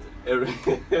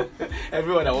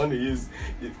 everyone I want to use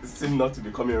it seems not to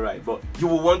be coming right, but you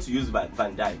will want to use Van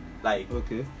Dijk, like,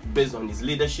 okay, based on his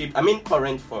leadership. I mean,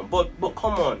 current form. But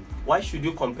come on, why should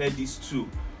you compare these two?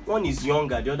 One is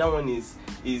younger, the other one is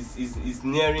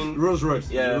nearing Rolls Royce,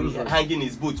 hanging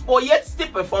his boots, but yet still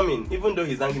performing, even though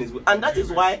he's hanging his boots. And that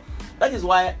is why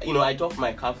you know, I drop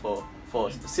my car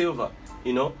for Silva.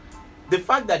 You know, the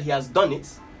fact that he has done it,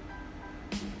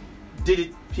 did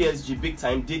it PSG big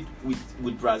time, did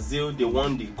with Brazil. They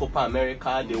won the Copa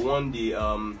America, they won the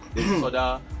this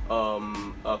other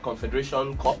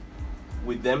Confederation Cup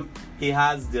with them. He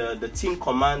has the team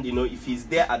command. You know, if he's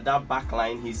there at that back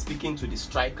line, he's speaking to the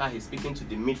striker, he's speaking to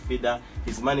the midfielder,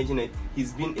 he's managing it.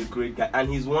 He's been a great guy, and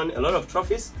he's won a lot of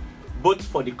trophies, both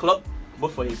for the club,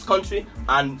 both for his country,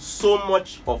 and so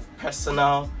much of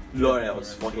personal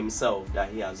laurels for himself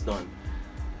that he has done.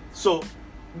 So,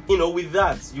 you know, with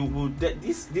that, you would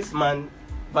this man,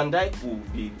 Van Dijk, will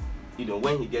be, you know,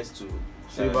 when he gets to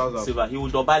Silva, he will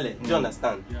double it. Do you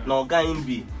understand? Yeah. Now, Gain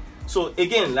B. So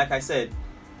again, like I said,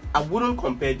 I wouldn't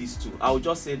compare these two. I would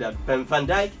just say that Van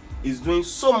Dijk is doing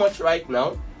so much right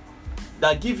now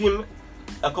that give him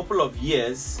a couple of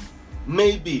years,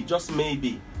 maybe, just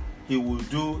maybe, he will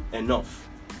do enough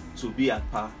to be at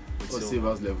par with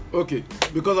Silva's level. Okay,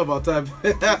 because of our time,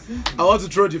 I want to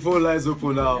throw the phone lines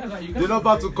open now. The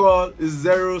number to call is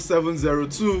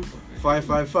 0702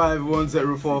 555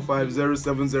 1045,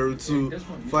 0702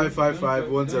 555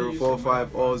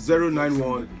 1045, or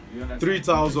 091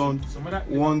 3000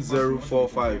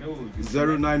 1045,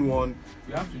 091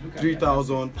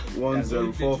 3000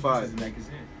 1045.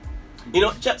 You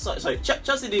know,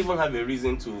 Chelsea didn't even have a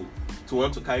reason to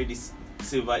want to carry this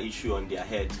Silva issue on their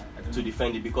head to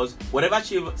defend it, because whatever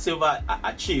Silva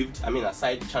achieved, I mean,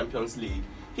 aside the Champions League,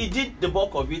 he did the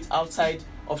bulk of it outside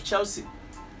of Chelsea.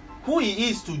 Who he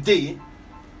is today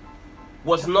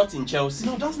was not in Chelsea.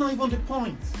 No, that's not even the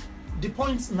point. The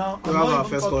point now, I'm We have our not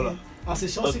even first talking caller. as a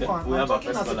Chelsea fan. I'm talking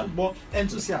as a football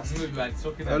enthusiast.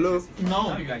 Hello? No.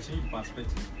 Now you are changing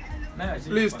perspective.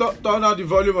 Please turn down the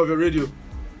volume of your radio.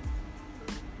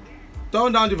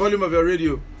 Turn down the volume of your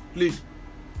radio, please.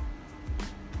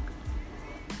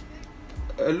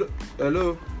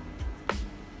 Hello?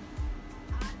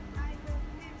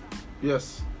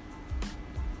 Yes.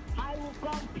 I will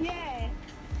compare.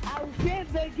 I will say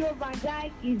Virgil van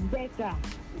Dijk is better.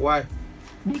 Why?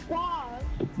 Because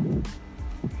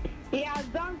he has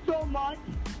done so much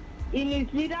in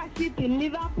his leadership in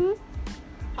Liverpool,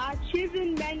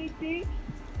 achieving many things,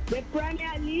 the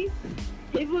Premier League,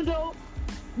 even though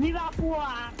Liverpool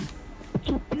are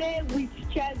to play with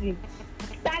Chelsea.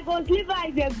 Thiago Silva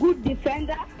is a good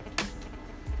defender,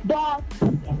 but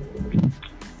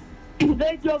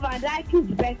Virgil van Dijk is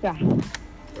better.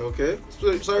 Okay.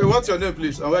 Sorry, what's your name,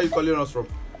 please? And where are you calling us from?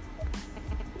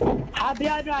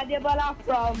 Abiodun Adebola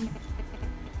from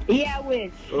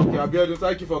Airways. Okay, Abiodun,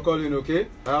 thank you for calling, okay?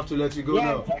 I have to let you go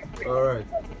now. Alright.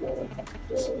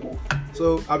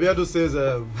 So, Abiodun says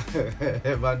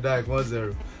Van Dijk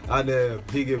 1-0. And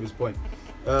he gave his point.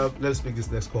 Let's pick this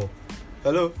next call.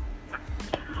 Hello?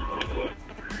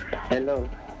 Hello.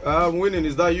 I'm winning.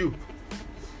 Is that you?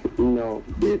 No,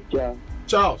 this Charles.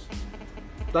 Charles.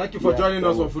 Thank you for joining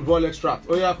us on Football Extract.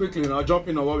 Oh yeah, quickly now, jump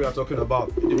in on what we are talking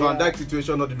about. The Van Dijk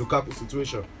situation or the Lukaku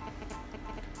situation?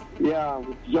 Yeah,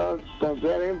 just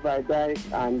comparing Van Dijk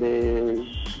and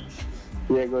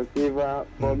Thiago Silva.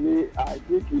 For me, I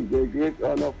think it's a great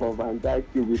honor for Van Dijk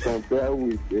to be compared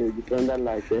with a defender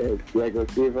like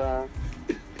Thiago Silva.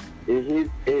 In his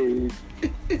age,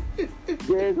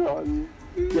 based on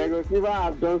Thiago Silva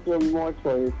has done so much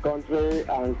for his country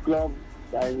and club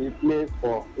that he plays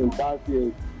for in past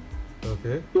years.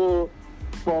 Okay. So,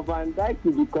 for Van Dijk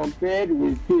to be compared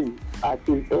with him at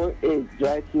his own age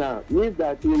right now means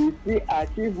that he will still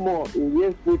achieve more in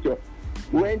years future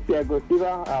when Thiago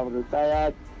Silva have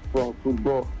retired from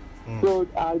football. So,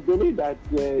 I believe that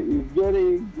it's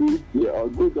very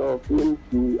good of him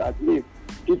to at least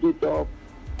keep it up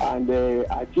and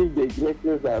achieve the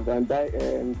greatness that Van Dijk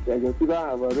and Thiago Silva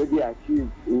have already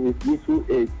achieved in his youthful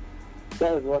age.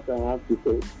 That is what I have to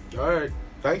say. All right.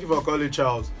 Thank you for calling,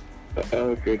 Charles.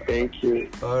 Okay, thank you.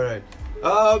 All right.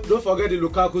 Don't forget the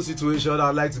Lukaku situation.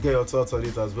 I'd like to get your thoughts on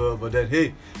it as well. But then,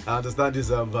 hey, I understand this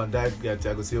Van Dijk and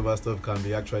Thiago Silva stuff can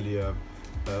be actually,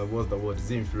 what's the word?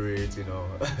 Is it infuriating or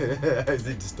is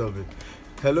it disturbing?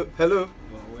 Hello? Hello?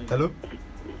 Hello?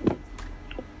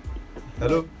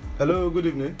 Hello? Hello? Good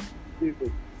evening.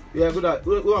 Yeah, good.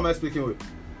 Who am I speaking with?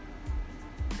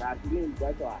 That's me,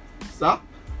 Joshua. Sir?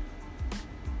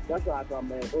 Joshua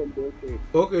from Ondo State.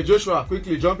 Okay, Joshua,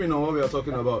 quickly jump in on what we are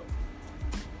talking about.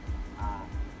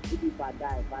 It is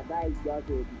Dijk. Dijk is just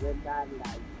a defender,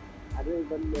 like, I don't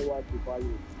even know what to call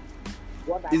him.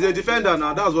 He's a defender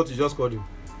now, that's what you just called him.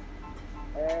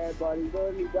 But he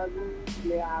doesn't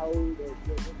play how they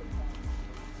play.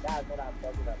 That's what I'm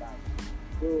talking about.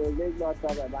 So let's not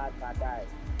talk about Dijk.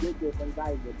 This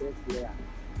defender is the best player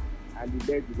and the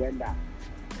best defender.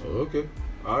 Okay.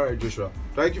 Alright, Joshua.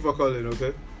 Thank you for calling,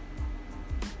 okay?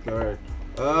 Alright.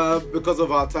 Because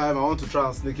of our time, I want to try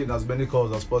and sneak in as many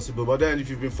calls as possible. But then, if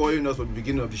you've been following us from the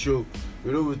beginning of the show,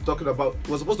 you know we're talking about.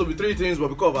 We're supposed to be 3 things, but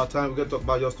because of our time, we're going to talk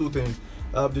about just 2 things: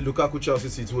 the Lukaku Chelsea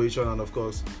situation, and of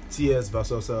course, TS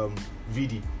versus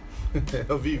VD.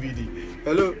 VVD.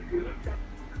 Hello.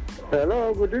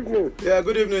 Hello, good evening. Yeah,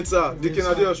 good evening, sir. Dikin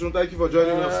Adeosun, thank you for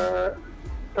joining us.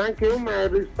 Thank you. My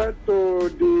respect to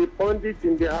the pundit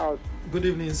in the house. Good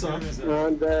evening, sir.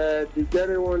 And the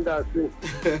Jerry Wonder thing.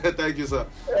 Thank you, sir.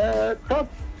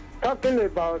 Talking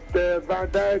about Van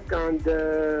Dijk and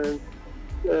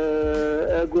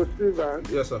Silva.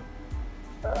 Yes, sir.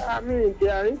 I mean, they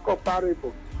are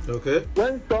incomparable. Okay.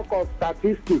 When you talk of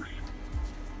statistics,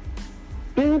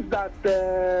 things that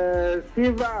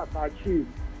Silva have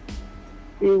achieved,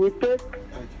 it will take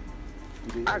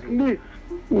at least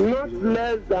not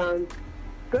less than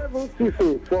 7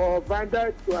 seasons for Van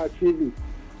Dijk to achieve it.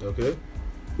 Okay.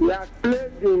 He has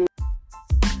played in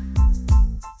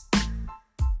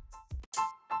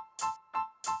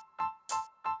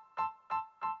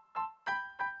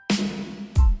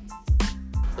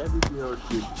every else.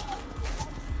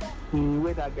 The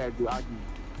way that guy do argue,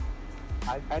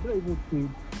 I don't even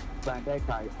think Van Dijk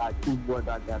can achieve what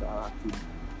that guy achieved.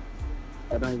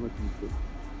 I don't even think so.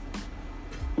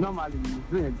 Normally, he's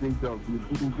doing a great job.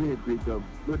 He's doing a great job.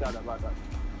 No doubt about that.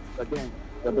 But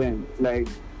then, like,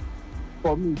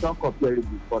 for me, it's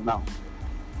uncomparable for now.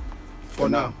 For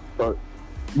now? So,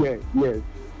 yes.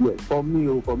 For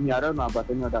me, I don't know about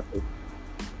any other person.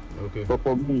 Okay. But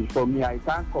for me, I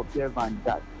can't compare Van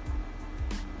Dijk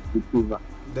with Silva.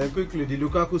 Then quickly, the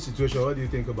Lukaku situation, what do you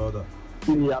think about that?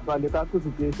 Yeah, about Lukaku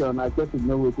situation, I just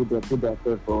know where to put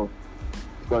themselves for.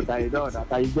 But I know that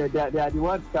they are the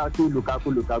ones shouting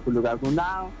Lukaku.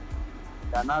 Now,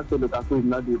 they are now saying Lukaku is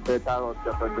not the better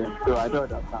option for them. So I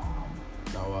don't understand.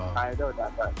 Oh, wow. I don't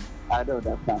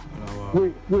understand. Oh,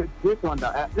 wow. Wait, this one.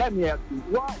 Let me ask you,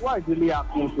 what is really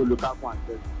happening to Lukaku and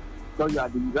Chelsea? So you are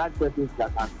the right person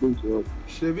that can explain to us.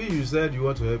 Shebi, you said you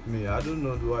want to help me. I don't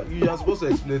know what you are supposed to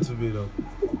explain to me though.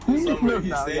 Somebody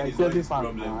he said it's not his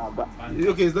problem.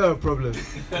 Okay, it's not a problem.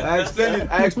 I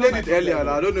explained it earlier, and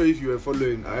I don't know if you were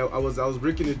following. I was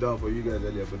breaking it down for you guys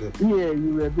earlier, but then yeah,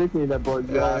 you were breaking it, but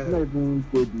you are not even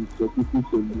saying the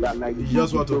specific. You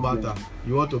just want to banter.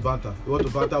 You want to banter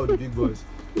with the big boys.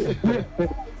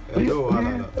 Hello,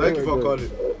 thank you for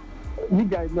calling. You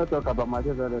guys not talk about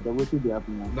Manchester United. What did they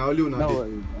happen now? Now, only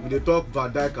when they talk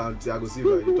Van Dijk and Thiago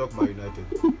Silva, you talk about United.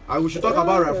 And we should talk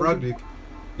about Ralf Rangnick.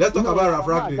 Let's talk about Ralf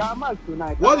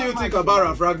Rangnick. What do you think about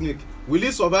Ralf Rangnick? Will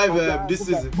he survive this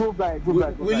season?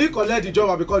 Will he collect the job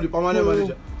and become the permanent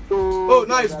manager? Oh,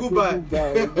 nice, goodbye.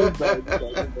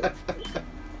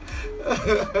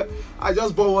 I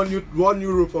just bought one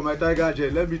euro for my Tiger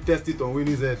Jet. Let me test it on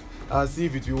Winnie's head and see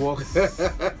if it will work.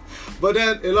 But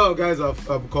then a lot of guys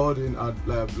have called in and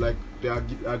like they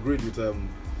agreed with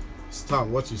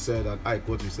Stan what you said and Ike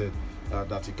what you said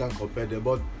that you can't compare them.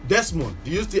 But Desmond,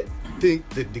 do you still think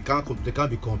that they can't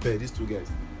be compared, these two guys?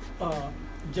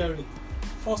 Jerry,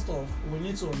 first off, we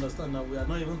need to understand that we are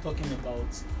not even talking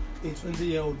about a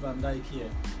 20-year-old Van Dijk here.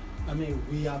 I mean,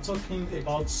 we are talking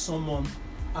about someone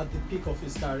at the peak of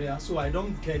his career, so I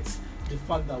don't get the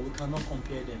fact that we cannot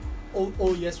compare them.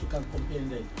 Oh yes, we can compare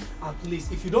them. At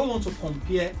least, if you don't want to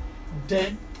compare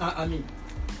them,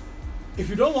 if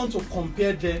you don't want to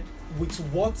compare them with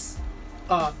what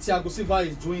Thiago Silva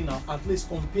is doing now, at least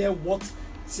compare what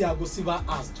Thiago Silva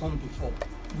has done before.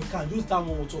 We can use that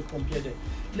one to compare them.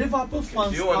 Liverpool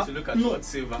fans. Do you want to look at what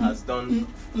Silva has done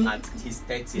at his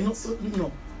 30th?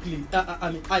 No. Please,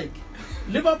 Ike.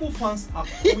 Liverpool fans are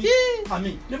quick.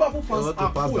 Liverpool fans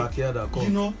are quick. You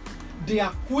know, they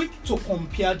are quick to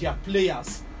compare their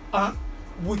players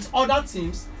with other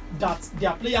teams that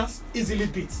their players easily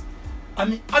beat. Are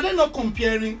they not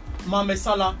comparing Mohamed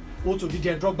Salah,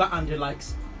 Didier Drogba, and the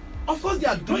likes? Of course, they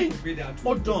are doing.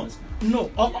 Hold on.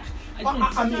 No.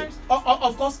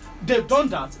 Of course, they've done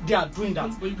that. They are doing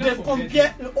that. They've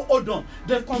compared. Hold on.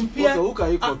 They've compared. Okay, who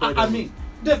can you compare?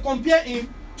 They've compared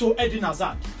him to Eden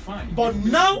Hazard. Fine. But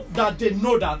now that they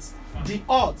know that the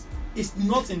odds is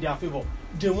not in their favor,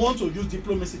 they want to use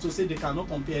diplomacy to say they cannot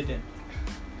compare them.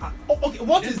 Okay,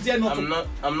 what is there not?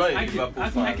 I'm not a Liverpool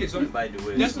fan. Sorry, by the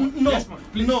way. Desmond, no,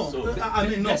 Desmond, please. no. So, I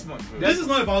mean, no. Desmond, This is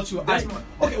not about you. Desmond.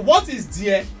 Okay, what is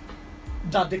there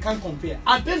that they can't compare?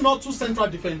 Are they not two central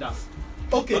defenders?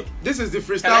 Okay. This is the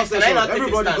freestyle session.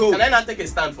 Everybody go. Can I not take a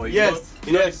stand for you? Yes.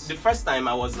 You know, the first time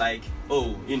I was like,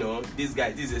 oh, you know, this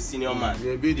guy, this is a senior man.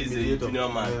 Yeah, this is a junior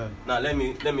man. Yeah. Now let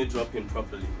me drop in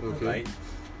properly. Okay.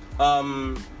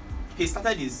 Right? He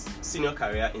started his senior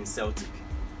career in Celtic.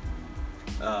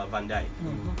 Van Dijk.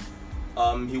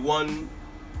 Mm-hmm. He won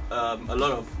a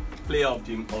lot of player of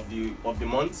the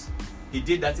month. He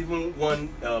did that, even won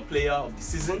player of the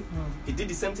season. He did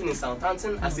the same thing in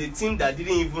Southampton as a team that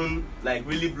didn't even like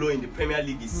really blow in the Premier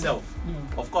League itself.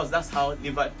 Of course, that's how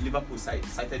Liverpool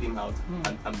cited him out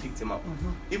and picked him up.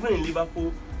 Even in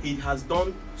Liverpool, he has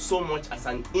done so much as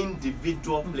an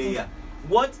individual player.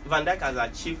 What Van Dijk has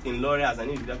achieved in Lorry as an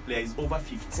individual player is over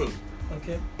 15.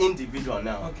 Okay. Individual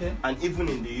now. Okay. And even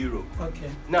in the Euro.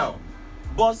 Okay. Now,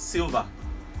 Boss Silva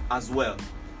as well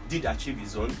did achieve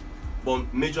his own, but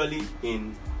majorly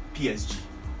in PSG.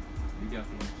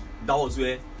 That was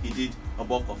where he did a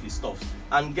bulk of his stuff.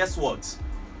 And guess what?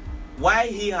 Why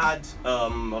he had I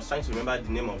was trying to remember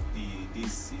the name of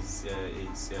this is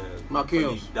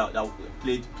Marquinhos that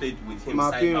played with him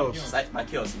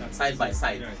side by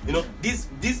side. You know, these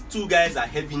two guys are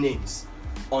heavy names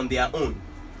on their own.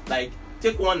 Like,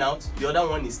 take one out, the other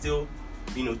one is still,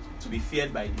 you know, to be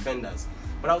feared by defenders.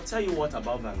 But I'll tell you what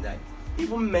about Van Dijk.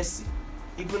 Even Messi,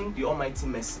 even the almighty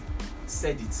Messi,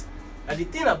 said it. And the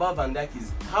thing about Van Dijk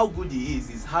is how good he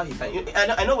is how he can.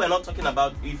 I know we're not talking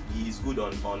about if he is good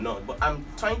or not, but I'm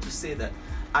trying to say that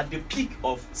at the peak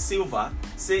of Silva,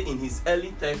 say in his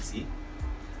early 30s,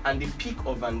 and the peak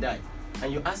of Van Dijk,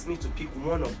 and you ask me to pick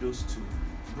one of those two,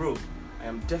 bro, I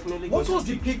am definitely going to What was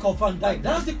the peak of Van Dijk?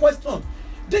 That's the question.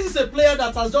 This is a player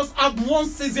that has just had one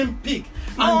season peak.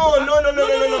 No. I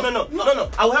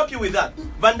will help you with that.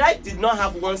 Van Dijk did not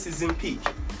have one season peak.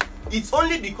 It's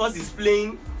only because he's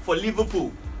playing for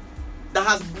Liverpool that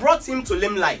has brought him to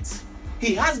limelight.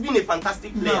 He has been a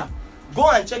fantastic player. No. Go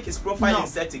and check his profile in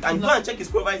Celtic and go and check his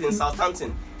profile in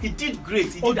Southampton. He did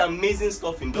great. He did amazing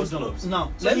stuff in those clubs.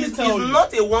 Now, so he's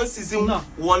not a one-season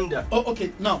wonder.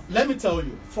 Okay, now, let me tell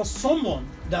you. For someone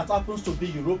that happens to be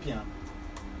European,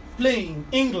 playing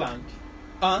in England,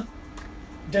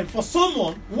 then for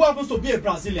someone who happens to be a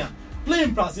Brazilian,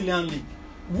 playing Brazilian league,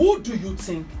 who do you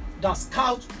think that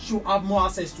scouts should have more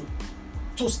access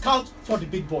to scout for the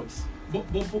big boys? But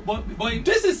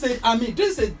this is a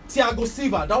Thiago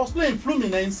Silva that was playing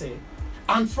Fluminense,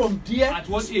 and from there, at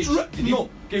what age?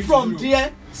 From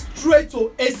there straight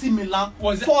to AC Milan,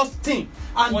 first team,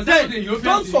 and then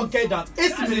don't forget that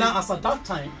AC Milan, as at that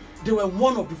time, they were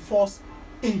one of the first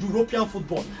in European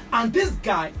football, and this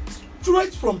guy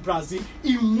straight from Brazil,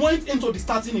 he went into the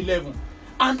starting 11,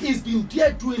 and he's been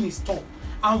there doing his stuff.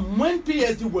 And when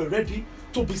PSG were ready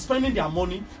to be spending their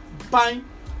money buying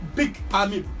big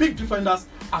defenders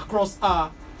across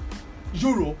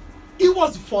Europe, he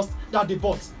was the first that they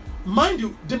bought. Mind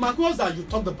you, the Maguires that you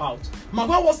talked about,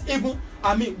 Maguire wasn't even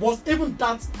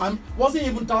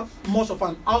that much of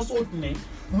an household name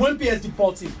when PSG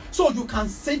bought him. So you can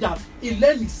say that he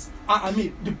learned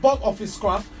the bulk of his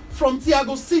craft from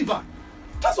Thiago Silva.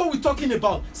 That's what we're talking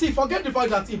about. See, forget the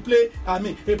fact that he play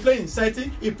in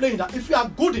Celtic, he play in that. If you are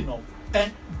good enough,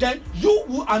 then he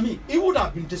would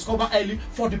have been discovered early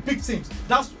for the big teams.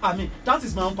 That is my own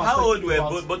perspective. How old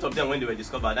were both of them when they were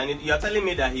discovered? And you are telling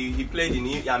me that he played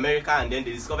in America and then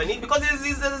they discovered him because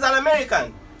he's an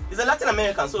American. He's a Latin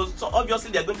American, so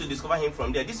obviously they're going to discover him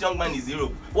from there. This young man is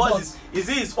Europe. Is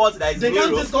it his fault that he's in Europe?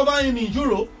 They can't discover him in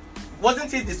Europe.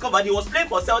 Wasn't he discovered? He was playing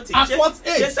for Celtic. At what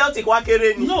age? Celtic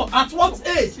no, at what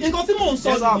age? In the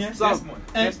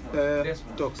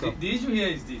issue here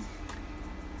is this.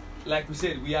 Like we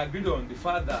said, we agreed on the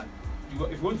fact that if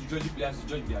you want to judge players, you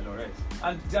judge their laurels.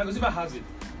 And Thiago Silva has it.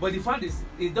 But the fact is,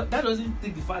 that doesn't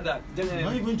take the fact that...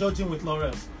 not even judging with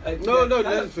laurels.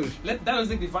 Let's finish. That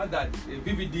doesn't take the fact that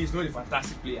BVD is not a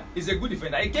fantastic player. He's a good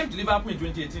defender. He came to Liverpool in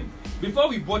 2018. Before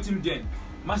we bought him then,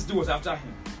 Man City was after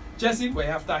him. Chelsea were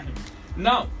after him.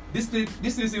 Now, this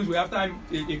seems we're after him,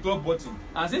 a club bought him.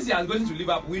 And since he has gotten to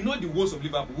Liverpool, we know the woes of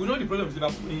Liverpool. We know the problems of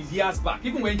Liverpool in years back.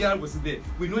 Even when Gerrard was there,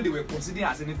 we know they were considering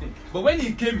as anything. But when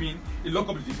he came in, he locked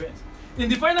up the defense. In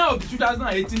the final of the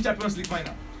 2018 Champions League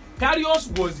final, Karius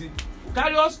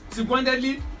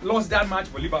single-handedly lost that match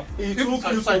for Liverpool. You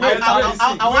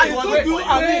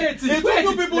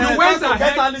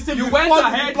went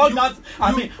ahead.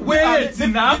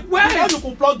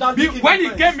 When he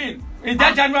came in, In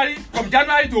that January, from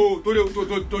January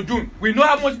to June, we know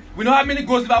how many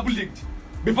goals Liverpool leaked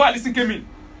before Alisson came in.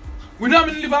 We know how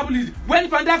many Liverpool leaked. When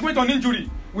Van Dijk went on injury,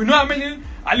 we know how many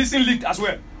Alisson leaked as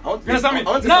well. You understand me?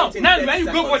 Now when you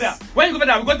go for that, we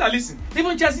got to listen.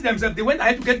 Even Chelsea themselves, they went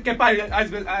ahead to get Kepa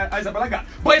Arrizabalaga.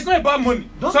 But it's not about money.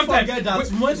 Don't Sometimes, forget that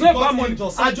it's when he not about got money.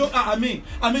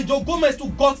 injured, Joe Gomez too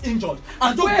got injured.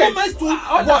 And Joe Gomez too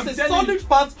I'm was a telling solid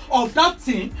part of that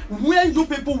team when you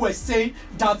people were saying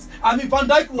that Van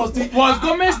Dijk was the... Was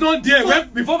Gomez not there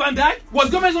before Van Dijk? Was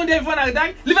Gomez not there before Van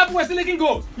Dijk? Liverpool were still making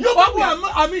goals. You people are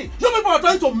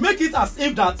trying to make it as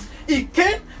if that he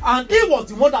came and he was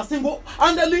the one that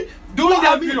single-handedly during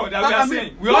that period that we are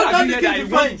saying, we all agree that he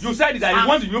wants. You said that he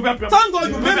wants the European Premier. Thank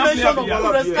God you made mention of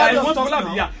Footballer of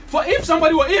the Year. For if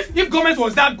somebody was, if Gomez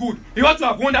was that good, he ought to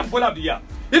have won that Footballer of the Year.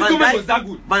 If Gomez was that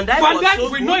good, Van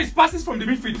Dijk, we know his passes from the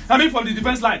midfield. From the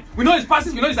defense line. We know his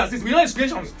passes. We know his assists. We know his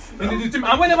creations in the team.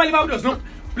 And whenever Liverpool does not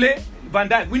play Van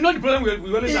Dijk, we know the problem we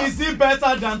always have. Is he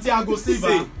better than Thiago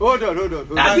Silva? Hold on.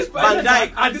 At this point,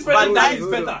 Van Dijk is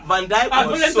better. Van Dijk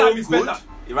was so good,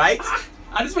 right?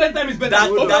 At this point in time, it's better.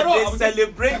 That they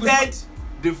celebrated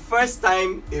the first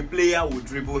time a player would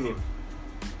dribble him.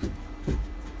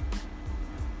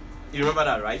 You remember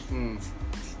that, right?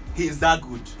 He is that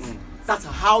good. That's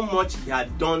how much he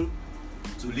had done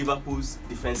to Liverpool's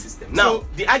defense system. Now,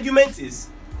 the argument is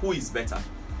who is better.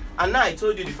 And now I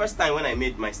told you the first time when I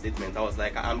made my statement, I was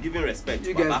like, I'm giving respect.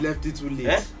 You guys left it too late.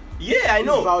 Eh? Yeah, I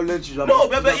know. No,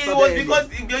 but it was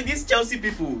because these Chelsea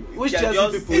people. Which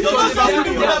Chelsea people? It's not Chelsea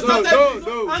people that started this.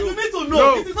 And you need to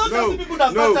know, it is not Chelsea people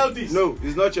that started this. No,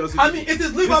 it's not Chelsea people. I mean, it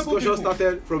is Liverpool people.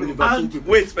 Started from Liverpool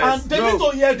people. Wait first. And they need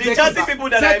to hear the Chelsea people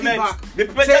that I meant. The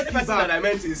Chelsea person that I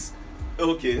meant is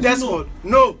okay. Desmond.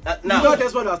 No. Now,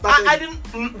 Desmond that started. I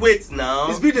didn't wait now.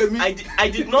 It's been a minute. I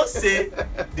did not say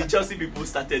the Chelsea people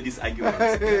started this argument.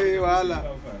 Hey,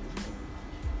 voila.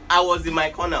 I was in my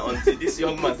corner until this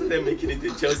young man started making it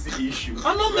a Chelsea issue.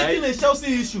 I'm not making a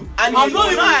Chelsea issue. And I'm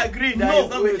not even agree that he's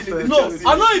not making it a Chelsea issue.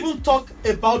 I'm not even talk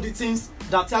about the things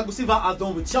that Thiago Silva has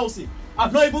done with Chelsea.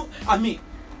 I've not even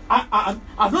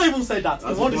said that.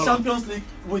 He won the Champions League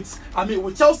with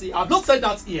Chelsea. I've not said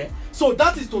that here. So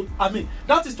that is to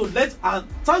let, and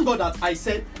thank God that I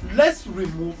said let's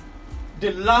remove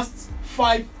the last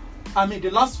 5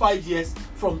 years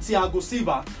from Thiago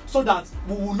Silva, so that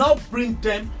we will now bring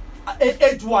them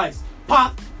age-wise,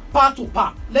 par to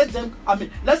par.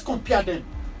 Let's compare them.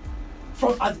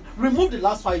 Remove the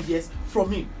last 5 years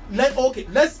from him.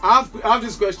 Let's. I have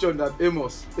this question that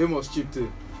Amos chipped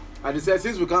in, and he said,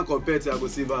 since we can't compare Thiago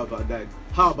Silva and Van Dijk,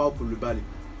 how about Koulibaly?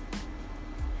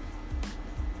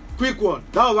 Quick one.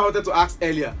 That was what I wanted to ask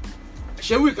earlier.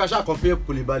 Shall we compare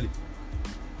Koulibaly?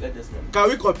 Let Desmond. Can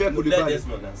we compare Koulibaly? Let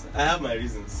Desmond answer. I have my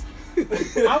reasons.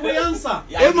 I will answer.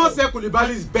 Amos said Koulibaly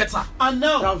is better than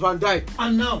Van Dijk.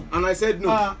 And I said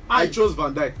no. I chose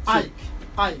Van Dijk.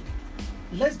 Ike,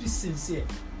 let's be sincere.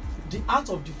 The art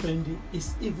of defending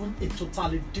is even a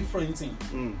totally different thing.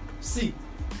 See,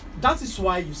 that is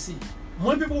why you see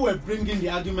when people were bringing the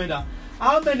argument that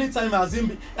how many times has he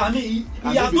been, he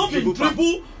has not been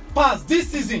dribbled past this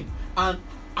season, and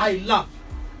I laugh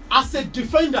as a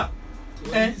defender.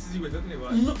 This is you were talking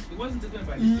about. No, it wasn't talking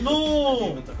about this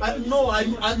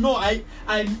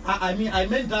I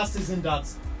meant that season that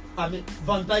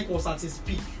Van Dijk was at his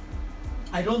peak.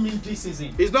 I don't mean this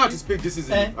season. He's not at his peak this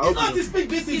season. He's not at his peak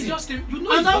this season.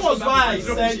 And that was why I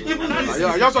said even this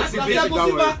season.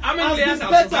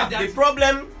 The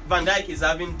problem Van Dijk is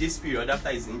having this period after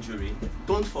his injury,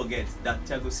 don't forget that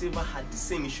Thiago Silva had the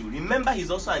same issue. Remember,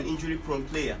 he's also an injury-prone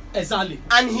player. Exactly.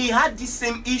 And he had the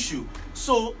same issue.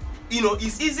 So,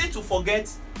 it's easy to forget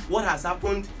what has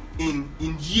happened in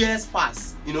years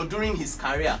past, during his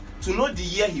career. To know the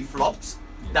year he flopped,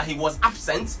 that he was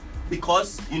absent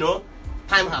because,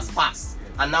 time has passed.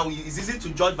 And now it's easy to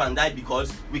judge Van Dijk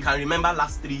because we can remember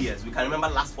last 3 years. We can remember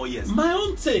last 4 years. My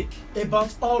own take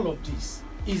about all of this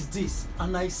is this,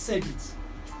 and I said it.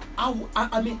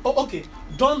 Okay,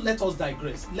 don't let us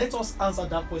digress. Let us answer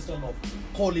that question of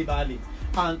Koulibaly.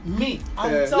 And me, I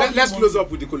will tell you. Let's close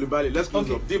up with the Koulibaly. Let's close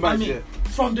up.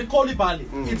 From the Koulibaly,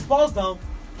 it boils down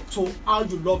to how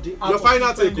you love the art your of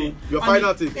final defending. take. Your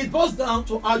final take. It boils down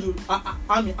to how you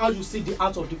how you see the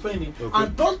art of defending. Okay.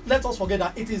 And don't let us forget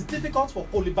that it is difficult for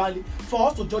Koulibaly for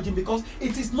us to judge him because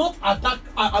it is not at that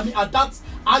at that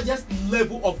highest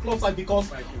level of club side, because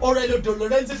Aurelio De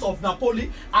Laurentiis of Napoli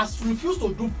has refused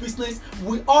to do business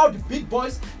with all the big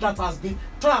boys that has been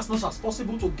trying as much as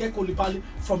possible to get Koulibaly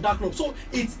from that club. So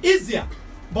it's easier.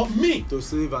 But me to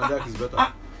say Van Dijk is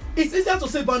better. It's easier to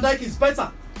say Van Dijk is better.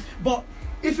 But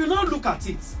if you now look at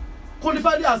it,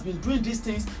 Koulibaly has been doing these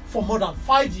things for more than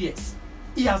 5 years.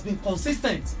 He has been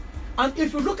consistent. And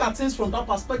if you look at things from that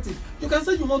perspective, you can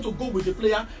say you want to go with a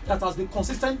player that has been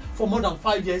consistent for more than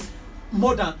 5 years,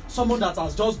 more than someone that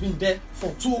has just been there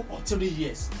for 2 or 3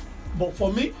 years. But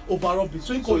for me, overall,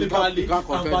 between Koulibaly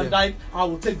and Van Dijk, I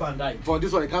will take Van Dijk. For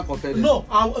this one, you can't compare them. No,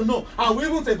 I will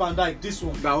even take Van Dijk. This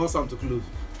one. I want Sam to close.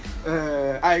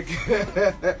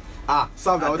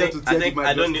 Sam,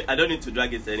 I don't need to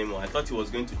drag it anymore. I thought he was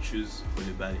going to choose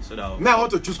Koulibaly, so that I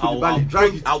want to choose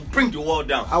Koulibaly. I'll bring the wall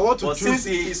down. I want to but choose. Since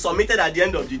he submitted at the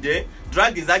end of the day,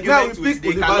 drag his argument with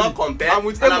they cannot compare.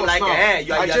 And I'm like,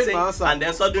 you're saying, and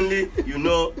then suddenly,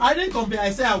 I didn't compare. I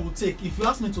said I would take. If you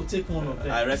ask me to take one of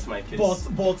them, I rest my case.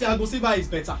 But Thiago Silva is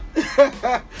better.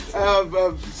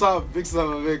 Sam, big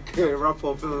Sam, wrap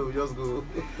up. We'll just go.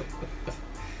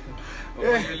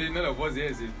 Really, none of us here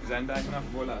is international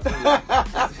footballer.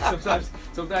 So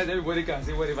sometimes everybody can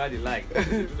say whatever they like. That's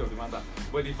the truth of the matter.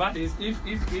 But the fact is, if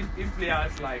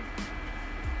players like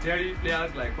Terry,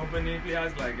 players like Company,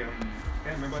 players like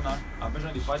can't remember now. I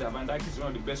mentioned the fact that Van Dijk is one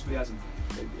of the best players,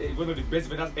 one of the best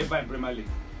defenders ever in Premier League.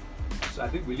 So I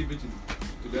think we leave it to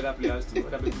the other players, to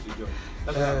other people to judge.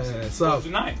 That's what I'm saying. So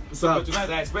tonight,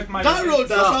 I expect my that road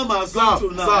that Sam has gone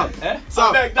to now.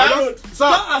 Sam,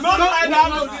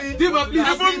 Dima,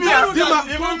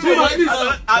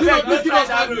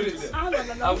 please.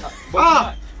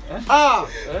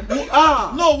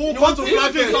 No, we'll come to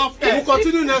flag it off. We'll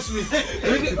continue next week.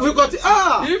 We'll continue.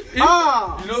 Sam.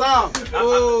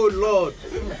 Oh Lord.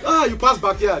 You pass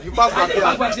backyard. Oh,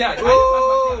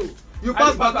 you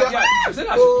pass backyard.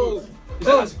 Oh.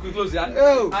 Close that.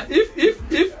 And if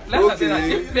like I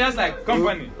said, if players like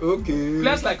Company, who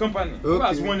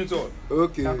has won it all,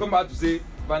 can come back to say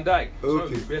Van Dijk is one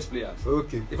of the best players.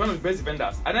 He's one of the best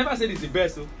defenders. I never said he's the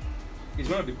best, so he's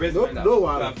one of the best defenders to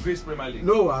have graced Premier League.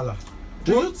 No wala.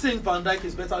 Do you think Van Dijk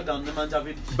is better than Nemanja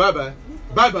Vidic? Bye-bye.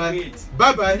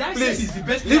 Please,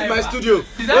 leave my studio.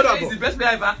 Did I say he's the best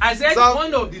player ever? I said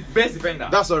one of the best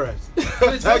defenders. That's alright.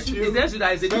 Thank you.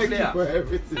 Thank you for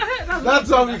everything.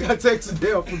 That's all we can take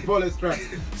today on Football Extract.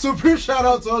 Supreme shout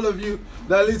out to all of you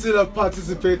that listened and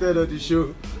participated on the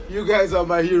show. You guys are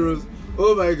my heroes.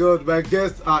 Oh my God, my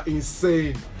guests are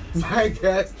insane. Shout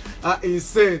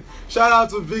out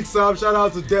to Big Sam, shout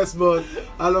out to Desmond,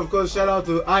 and of course shout out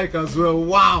to Ike as well.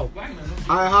 Wow,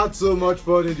 I had so much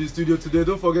fun in the studio today.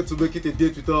 Don't forget to make it a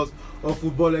date with us on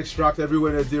Football Extract every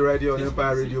Wednesday right here on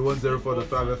Empire Radio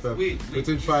 104.5 FM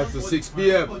between 5 to 6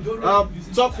 p.m.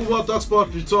 Talk Football, Talk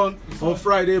Sport return on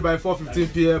Friday by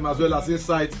 4:15 p.m. as well as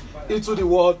insights into the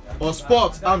world of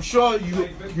sports. I'm sure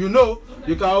you know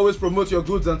you can always promote your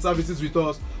goods and services with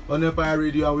us on Empire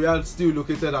Radio, and we are still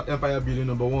located at Empire Building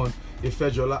number 1 in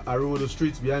Fejola, Arowodo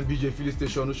Street, behind BJ Filling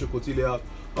Station, Oshokoti Layout,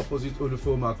 opposite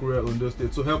Olufo Makure, Ondo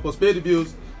State. So help us pay the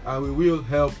bills, and we will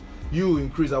help you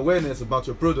increase awareness about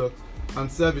your product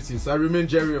and services. I remain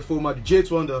Jerry Efoma, the J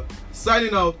Wonder,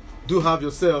 signing out. Do have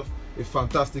yourself a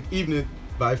fantastic evening.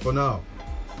 Bye for now.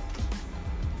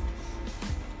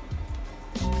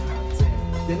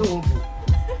 They know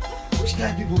which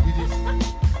kind of people be this?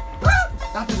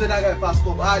 That is that guy passed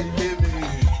up. You pay me. You pay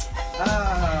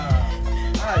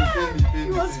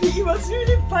me. He was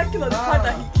really banking on the fact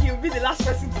that he will be the last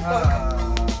person to talk.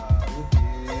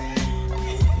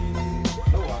 Okay.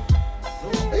 No one.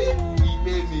 He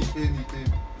pay me.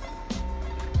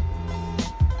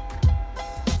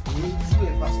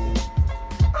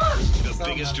 The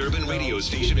biggest urban radio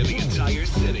station in the entire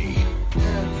city.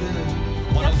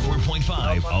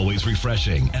 104.5, always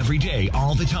refreshing, every day,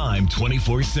 all the time,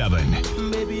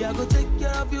 24/7. Baby, I go take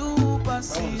care of you,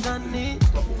 passing on it.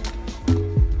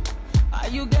 Are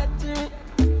you getting it?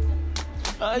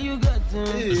 Are you getting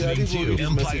it? Listening to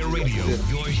Empire Radio,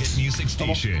 your hit music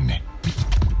station. Hey,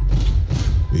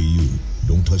 you,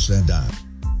 don't touch that dime.